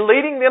and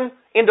leading them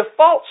into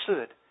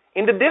falsehood,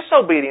 into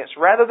disobedience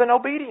rather than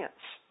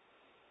obedience.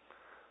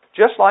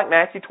 Just like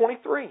Matthew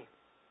 23.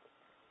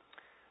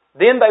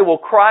 Then they will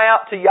cry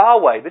out to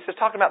Yahweh. This is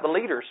talking about the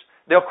leaders.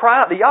 They'll cry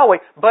out to Yahweh,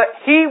 but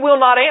He will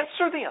not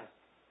answer them.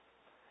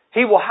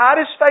 He will hide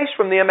His face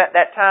from them at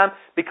that time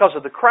because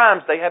of the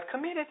crimes they have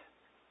committed.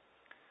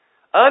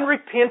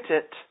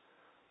 Unrepentant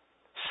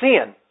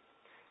sin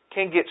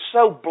can get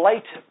so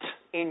blatant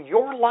in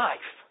your life,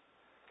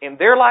 in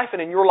their life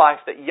and in your life,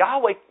 that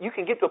Yahweh, you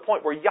can get to a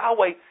point where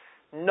Yahweh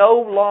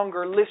no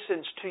longer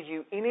listens to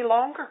you any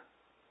longer.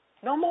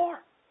 No more.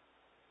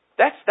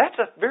 That's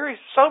a very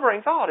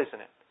sobering thought,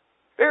 isn't it?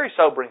 Very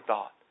sobering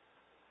thought.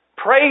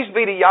 Praise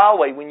be to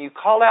Yahweh when you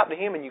call out to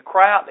Him and you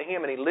cry out to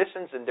Him and He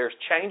listens and there's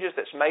changes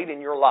that's made in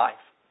your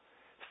life.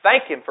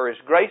 Thank Him for His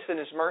grace and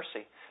His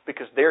mercy,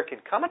 because there can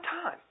come a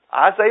time,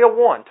 Isaiah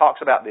 1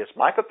 talks about this,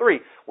 Micah 3,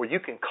 where you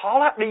can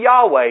call out to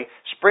Yahweh,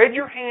 spread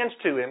your hands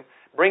to Him,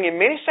 bring Him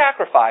many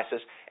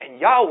sacrifices,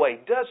 and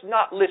Yahweh does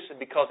not listen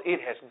because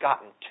it has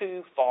gotten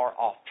too far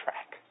off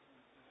track.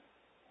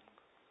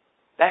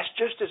 That's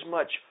just as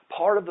much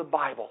part of the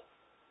Bible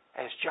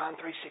as John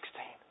 3:16,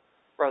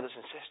 brothers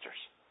and sisters.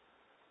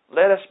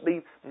 Let us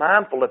be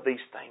mindful of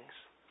these things.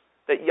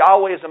 That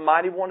Yahweh is a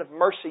mighty one of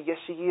mercy, yes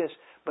He is,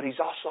 but He's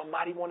also a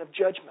mighty one of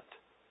judgment.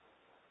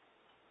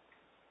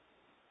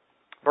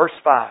 Verse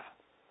 5.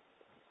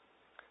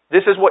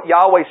 This is what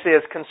Yahweh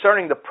says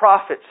concerning the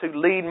prophets who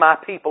lead my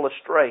people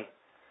astray,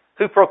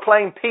 who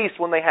proclaim peace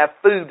when they have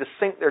food to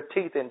sink their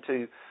teeth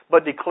into,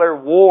 but declare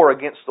war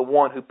against the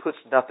one who puts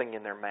nothing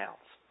in their mouths.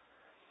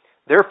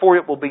 Therefore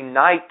it will be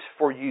night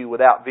for you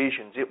without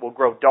visions. It will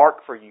grow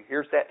dark for you.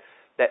 Here's that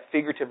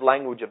figurative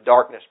language of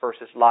darkness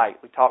versus light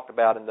we talked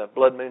about in the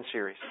Blood Moon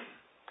series.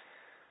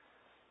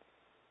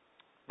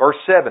 Verse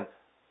 7,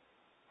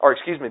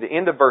 the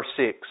end of verse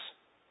 6.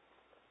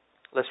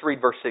 Let's read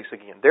verse 6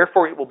 again.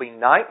 Therefore it will be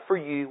night for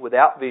you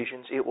without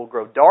visions. It will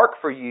grow dark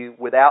for you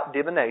without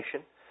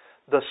divination.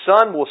 The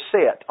sun will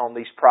set on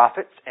these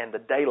prophets, and the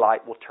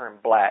daylight will turn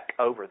black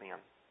over them.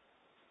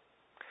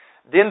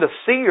 Then the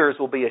seers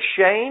will be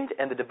ashamed,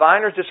 and the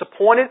diviners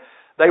disappointed.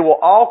 They will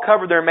all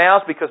cover their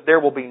mouths, because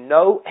there will be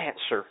no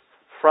answer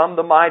from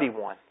the Mighty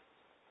One.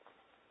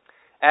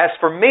 As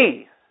for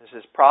me, this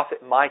is Prophet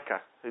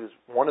Micah, who's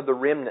one of the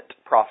remnant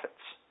prophets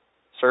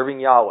serving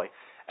Yahweh.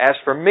 As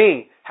for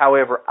me,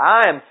 however,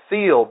 I am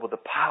filled with the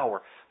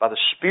power by the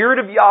Spirit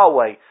of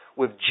Yahweh,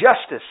 with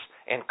justice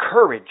and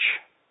courage,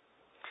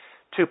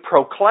 to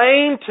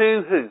proclaim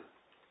to who?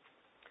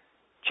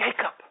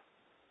 Jacob,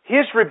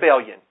 his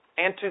rebellion,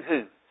 and to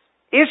who?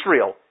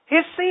 Israel,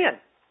 his sin.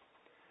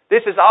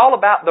 This is all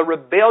about the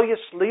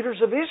rebellious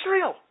leaders of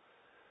Israel.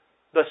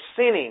 The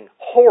sinning,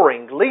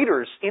 whoring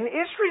leaders in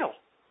Israel.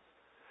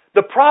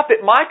 The prophet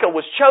Micah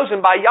was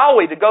chosen by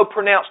Yahweh to go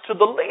pronounce to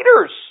the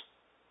leaders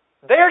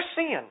their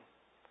sin.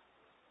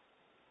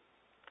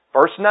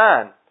 Verse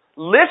 9.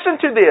 Listen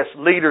to this,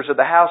 leaders of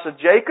the house of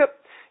Jacob,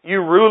 you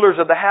rulers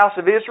of the house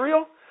of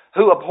Israel,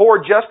 who abhor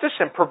justice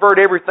and pervert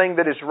everything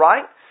that is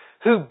right,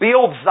 who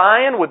build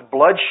Zion with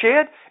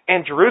bloodshed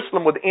and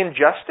Jerusalem with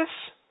injustice.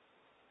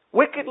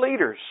 Wicked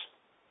leaders.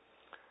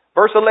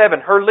 Verse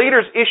 11, her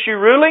leaders issue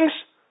rulings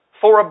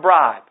for a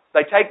bribe.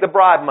 They take the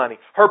bribe money.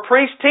 Her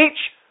priests teach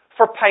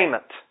for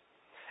payment.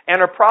 And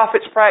her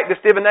prophets practice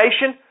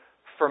divination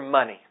for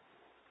money.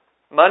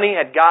 Money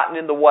had gotten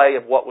in the way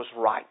of what was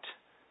right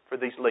for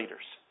these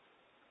leaders.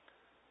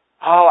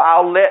 Oh,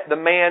 I'll let the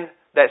man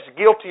that's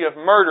guilty of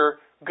murder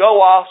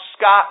go off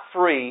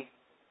scot-free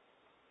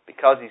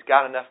because he's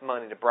got enough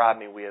money to bribe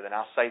me with, and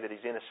I'll say that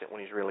he's innocent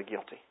when he's really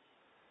guilty.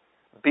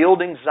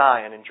 Building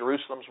Zion and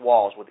Jerusalem's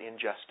walls with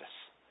injustice.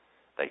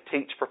 They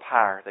teach for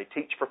power. They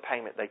teach for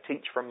payment. They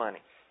teach for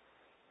money.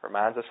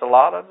 Reminds us a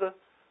lot of the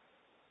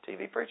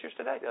TV preachers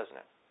today, doesn't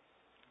it?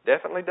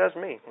 Definitely does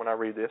me when I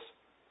read this.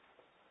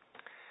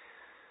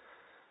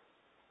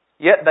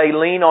 Yet they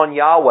lean on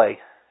Yahweh.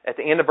 At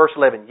the end of verse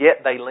 11,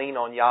 yet they lean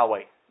on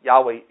Yahweh.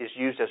 Yahweh is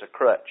used as a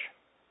crutch.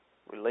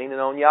 We're leaning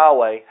on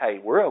Yahweh. Hey,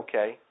 we're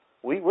okay.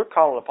 We're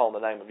calling upon the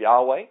name of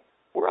Yahweh.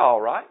 We're all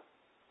right.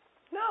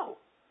 No.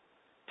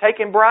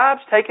 Taking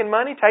bribes, taking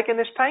money, taking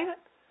this payment.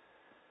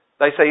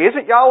 They say,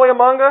 isn't Yahweh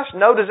among us?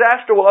 No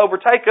disaster will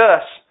overtake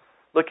us.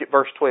 Look at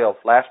verse 12.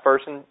 Last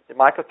verse in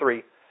Micah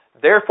 3.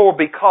 Therefore,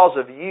 because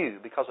of you,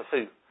 because of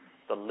who?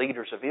 The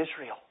leaders of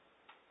Israel.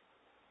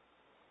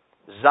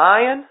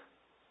 Zion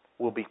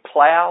will be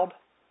plowed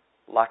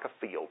like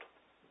a field.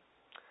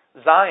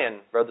 Zion,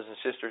 brothers and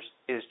sisters,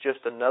 is just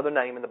another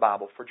name in the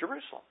Bible for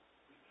Jerusalem.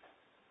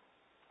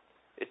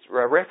 It's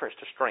a reference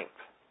to strength,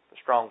 the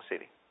strong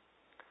city.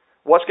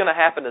 What's going to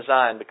happen to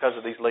Zion because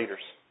of these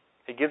leaders?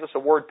 He gives us a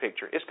word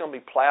picture. It's going to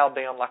be plowed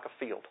down like a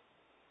field.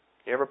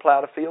 You ever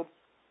plowed a field?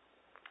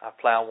 I've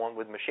plowed one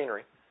with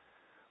machinery.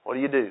 What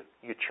do?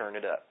 You churn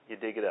it up. You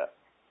dig it up.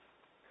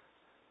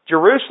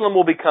 Jerusalem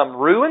will become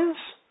ruins,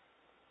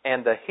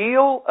 and the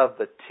hill of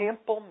the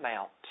Temple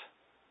Mount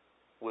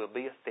will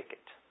be a thicket.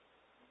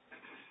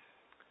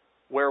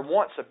 Where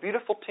once a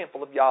beautiful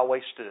temple of Yahweh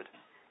stood,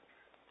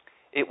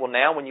 it will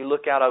now, when you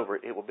look out over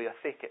it, it will be a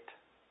thicket.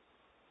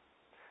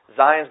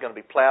 Zion's going to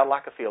be plowed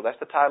like a field. That's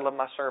the title of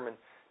my sermon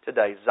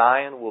today.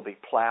 Zion will be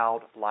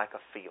plowed like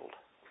a field.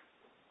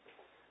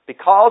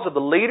 Because of the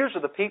leaders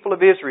of the people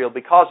of Israel,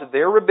 because of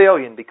their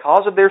rebellion,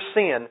 because of their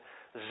sin,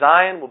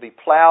 Zion will be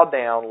plowed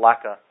down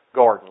like a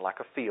garden, like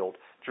a field.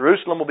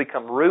 Jerusalem will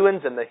become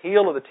ruins, and the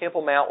hill of the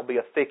Temple Mount will be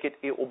a thicket.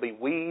 It will be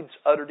weeds.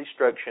 Utter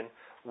destruction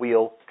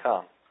will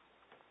come.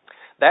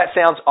 That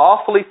sounds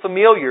awfully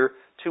familiar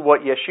to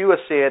what Yeshua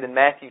said in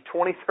Matthew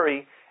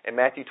 23 and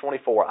Matthew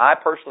 24. I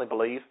personally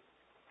believe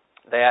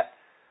that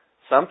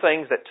some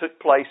things that took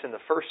place in the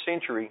first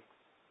century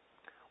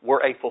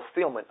were a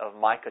fulfillment of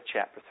Micah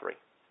chapter 3.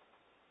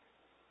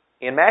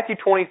 In Matthew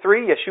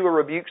 23, Yeshua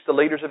rebukes the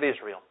leaders of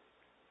Israel.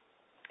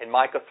 In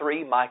Micah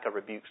 3, Micah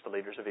rebukes the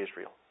leaders of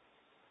Israel.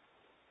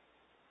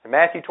 In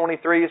Matthew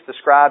 23, it's the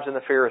scribes and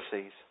the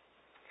Pharisees.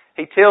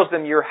 He tells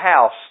them, your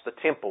house, the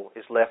temple,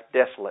 is left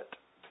desolate.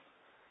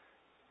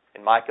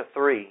 In Micah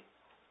 3,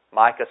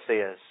 Micah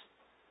says,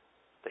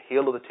 the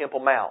hill of the Temple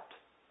Mount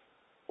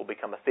will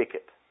become a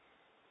thicket.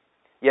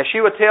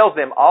 Yeshua tells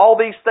them all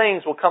these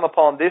things will come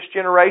upon this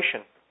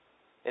generation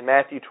in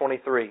Matthew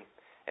 23.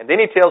 And then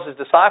he tells his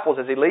disciples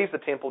as he leaves the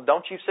temple,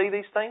 don't you see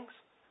these things?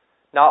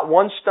 Not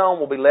one stone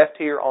will be left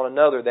here on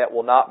another that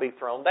will not be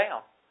thrown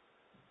down.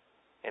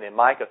 And in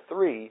Micah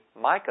 3,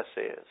 Micah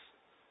says,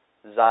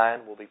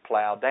 Zion will be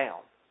plowed down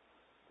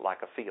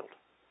like a field.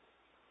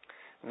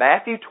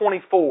 Matthew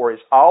 24 is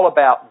all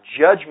about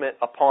judgment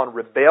upon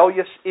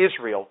rebellious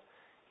Israel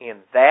in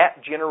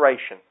that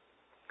generation.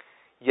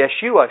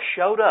 Yeshua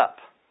showed up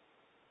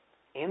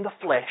in the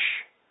flesh.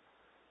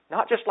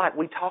 Not just like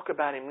we talk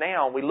about Him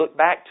now and we look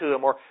back to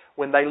Him, or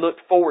when they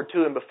looked forward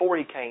to Him before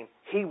He came.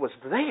 He was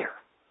there.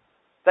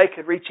 They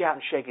could reach out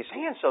and shake His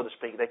hand, so to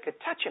speak. They could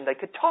touch Him. They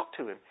could talk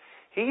to Him.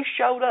 He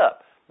showed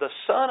up. The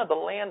son of the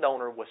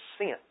landowner was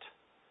sent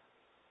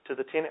to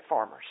the tenant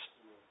farmers.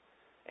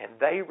 And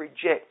they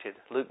rejected,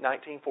 Luke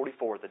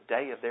 19:44, the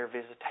day of their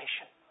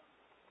visitation.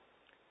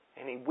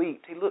 And He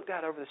wept. He looked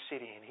out over the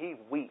city and He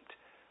wept.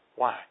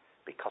 Why?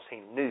 Because He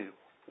knew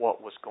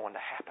what was going to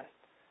happen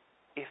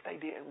if they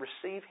didn't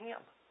receive Him.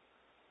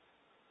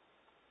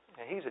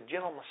 And He's a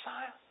gentle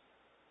Messiah.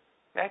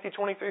 Matthew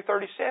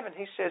 23:37,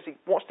 He says He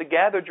wants to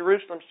gather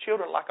Jerusalem's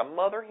children like a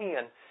mother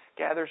hen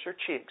gathers her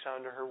chicks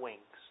under her wings.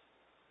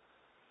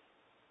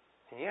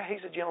 And yeah,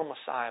 He's a gentle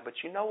Messiah, but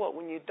you know what?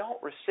 When you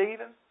don't receive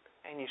Him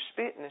and you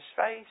spit in His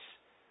face,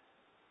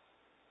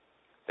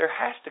 there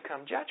has to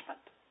come judgment.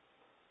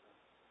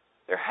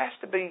 There has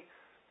to be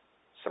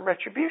some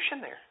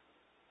retribution there.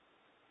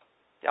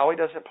 Yahweh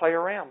doesn't play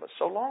around, but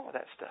so long with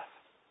that stuff.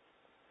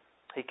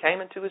 He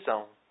came into His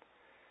own,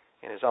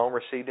 and His own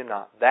received Him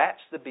not.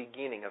 That's the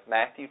beginning of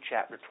Matthew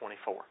chapter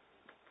 24.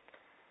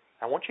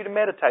 I want you to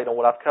meditate on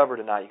what I've covered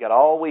tonight. You've got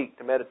all week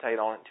to meditate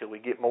on it until we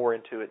get more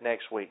into it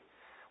next week.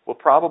 We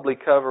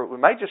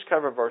may just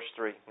cover verse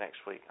 3 next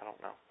week. I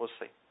don't know. We'll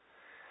see.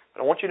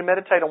 But I want you to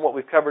meditate on what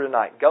we've covered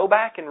tonight. Go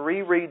back and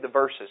reread the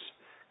verses.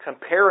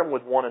 Compare them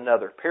with one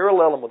another.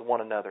 Parallel them with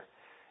one another.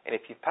 And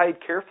if you've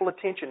paid careful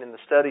attention in the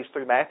studies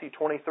through Matthew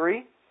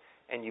 23,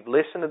 and you've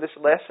listened to this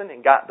lesson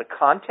and got the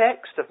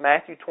context of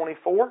Matthew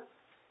 24,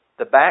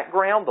 the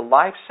background, the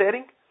life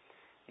setting,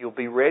 you'll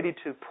be ready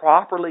to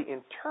properly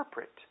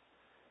interpret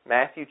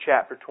Matthew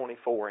chapter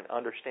 24 and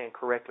understand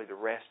correctly the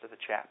rest of the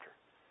chapter.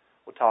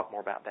 We'll talk more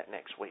about that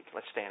next week.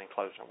 Let's stand and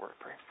close in a word of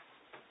prayer.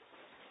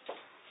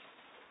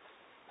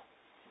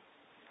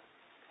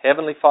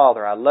 Heavenly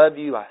Father, I love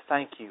you. I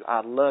thank you.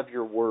 I love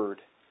your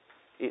word.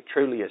 It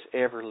truly is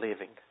ever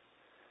living.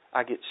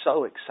 I get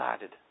so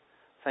excited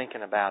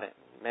thinking about it,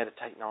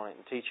 meditating on it,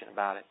 and teaching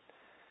about it.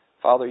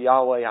 Father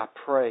Yahweh, I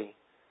pray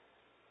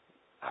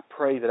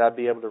that I'd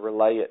be able to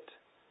relay it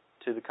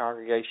to the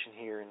congregation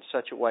here in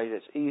such a way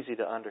that's easy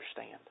to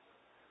understand.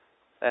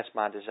 That's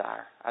my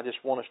desire. I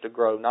just want us to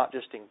grow, not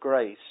just in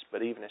grace,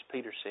 but even as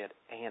Peter said,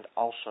 and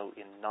also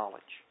in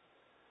knowledge.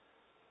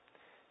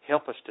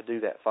 Help us to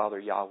do that, Father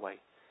Yahweh.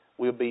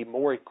 We'll be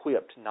more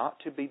equipped not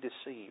to be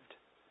deceived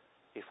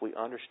if we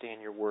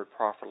understand your word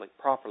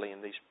properly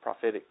in these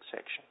prophetic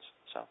sections.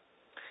 So,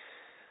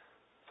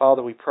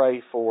 Father, we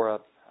pray for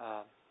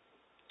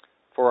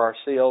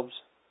ourselves.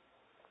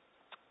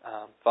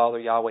 Father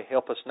Yahweh,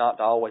 help us not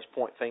to always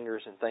point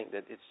fingers and think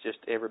that it's just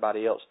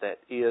everybody else that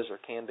is or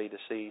can be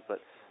deceived, but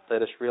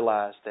let us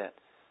realize that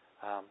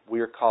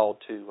we're called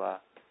to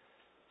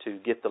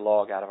get the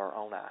log out of our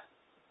own eye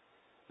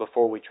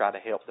before we try to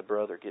help the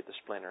brother get the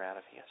splinter out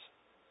of his.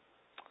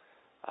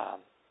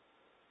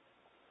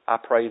 I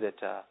pray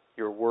that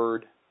your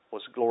word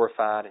was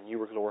glorified and you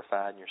were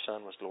glorified and your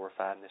Son was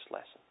glorified in this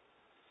lesson.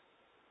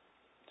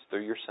 It's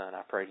through your Son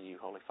I pray to you,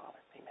 Holy Father.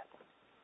 Amen.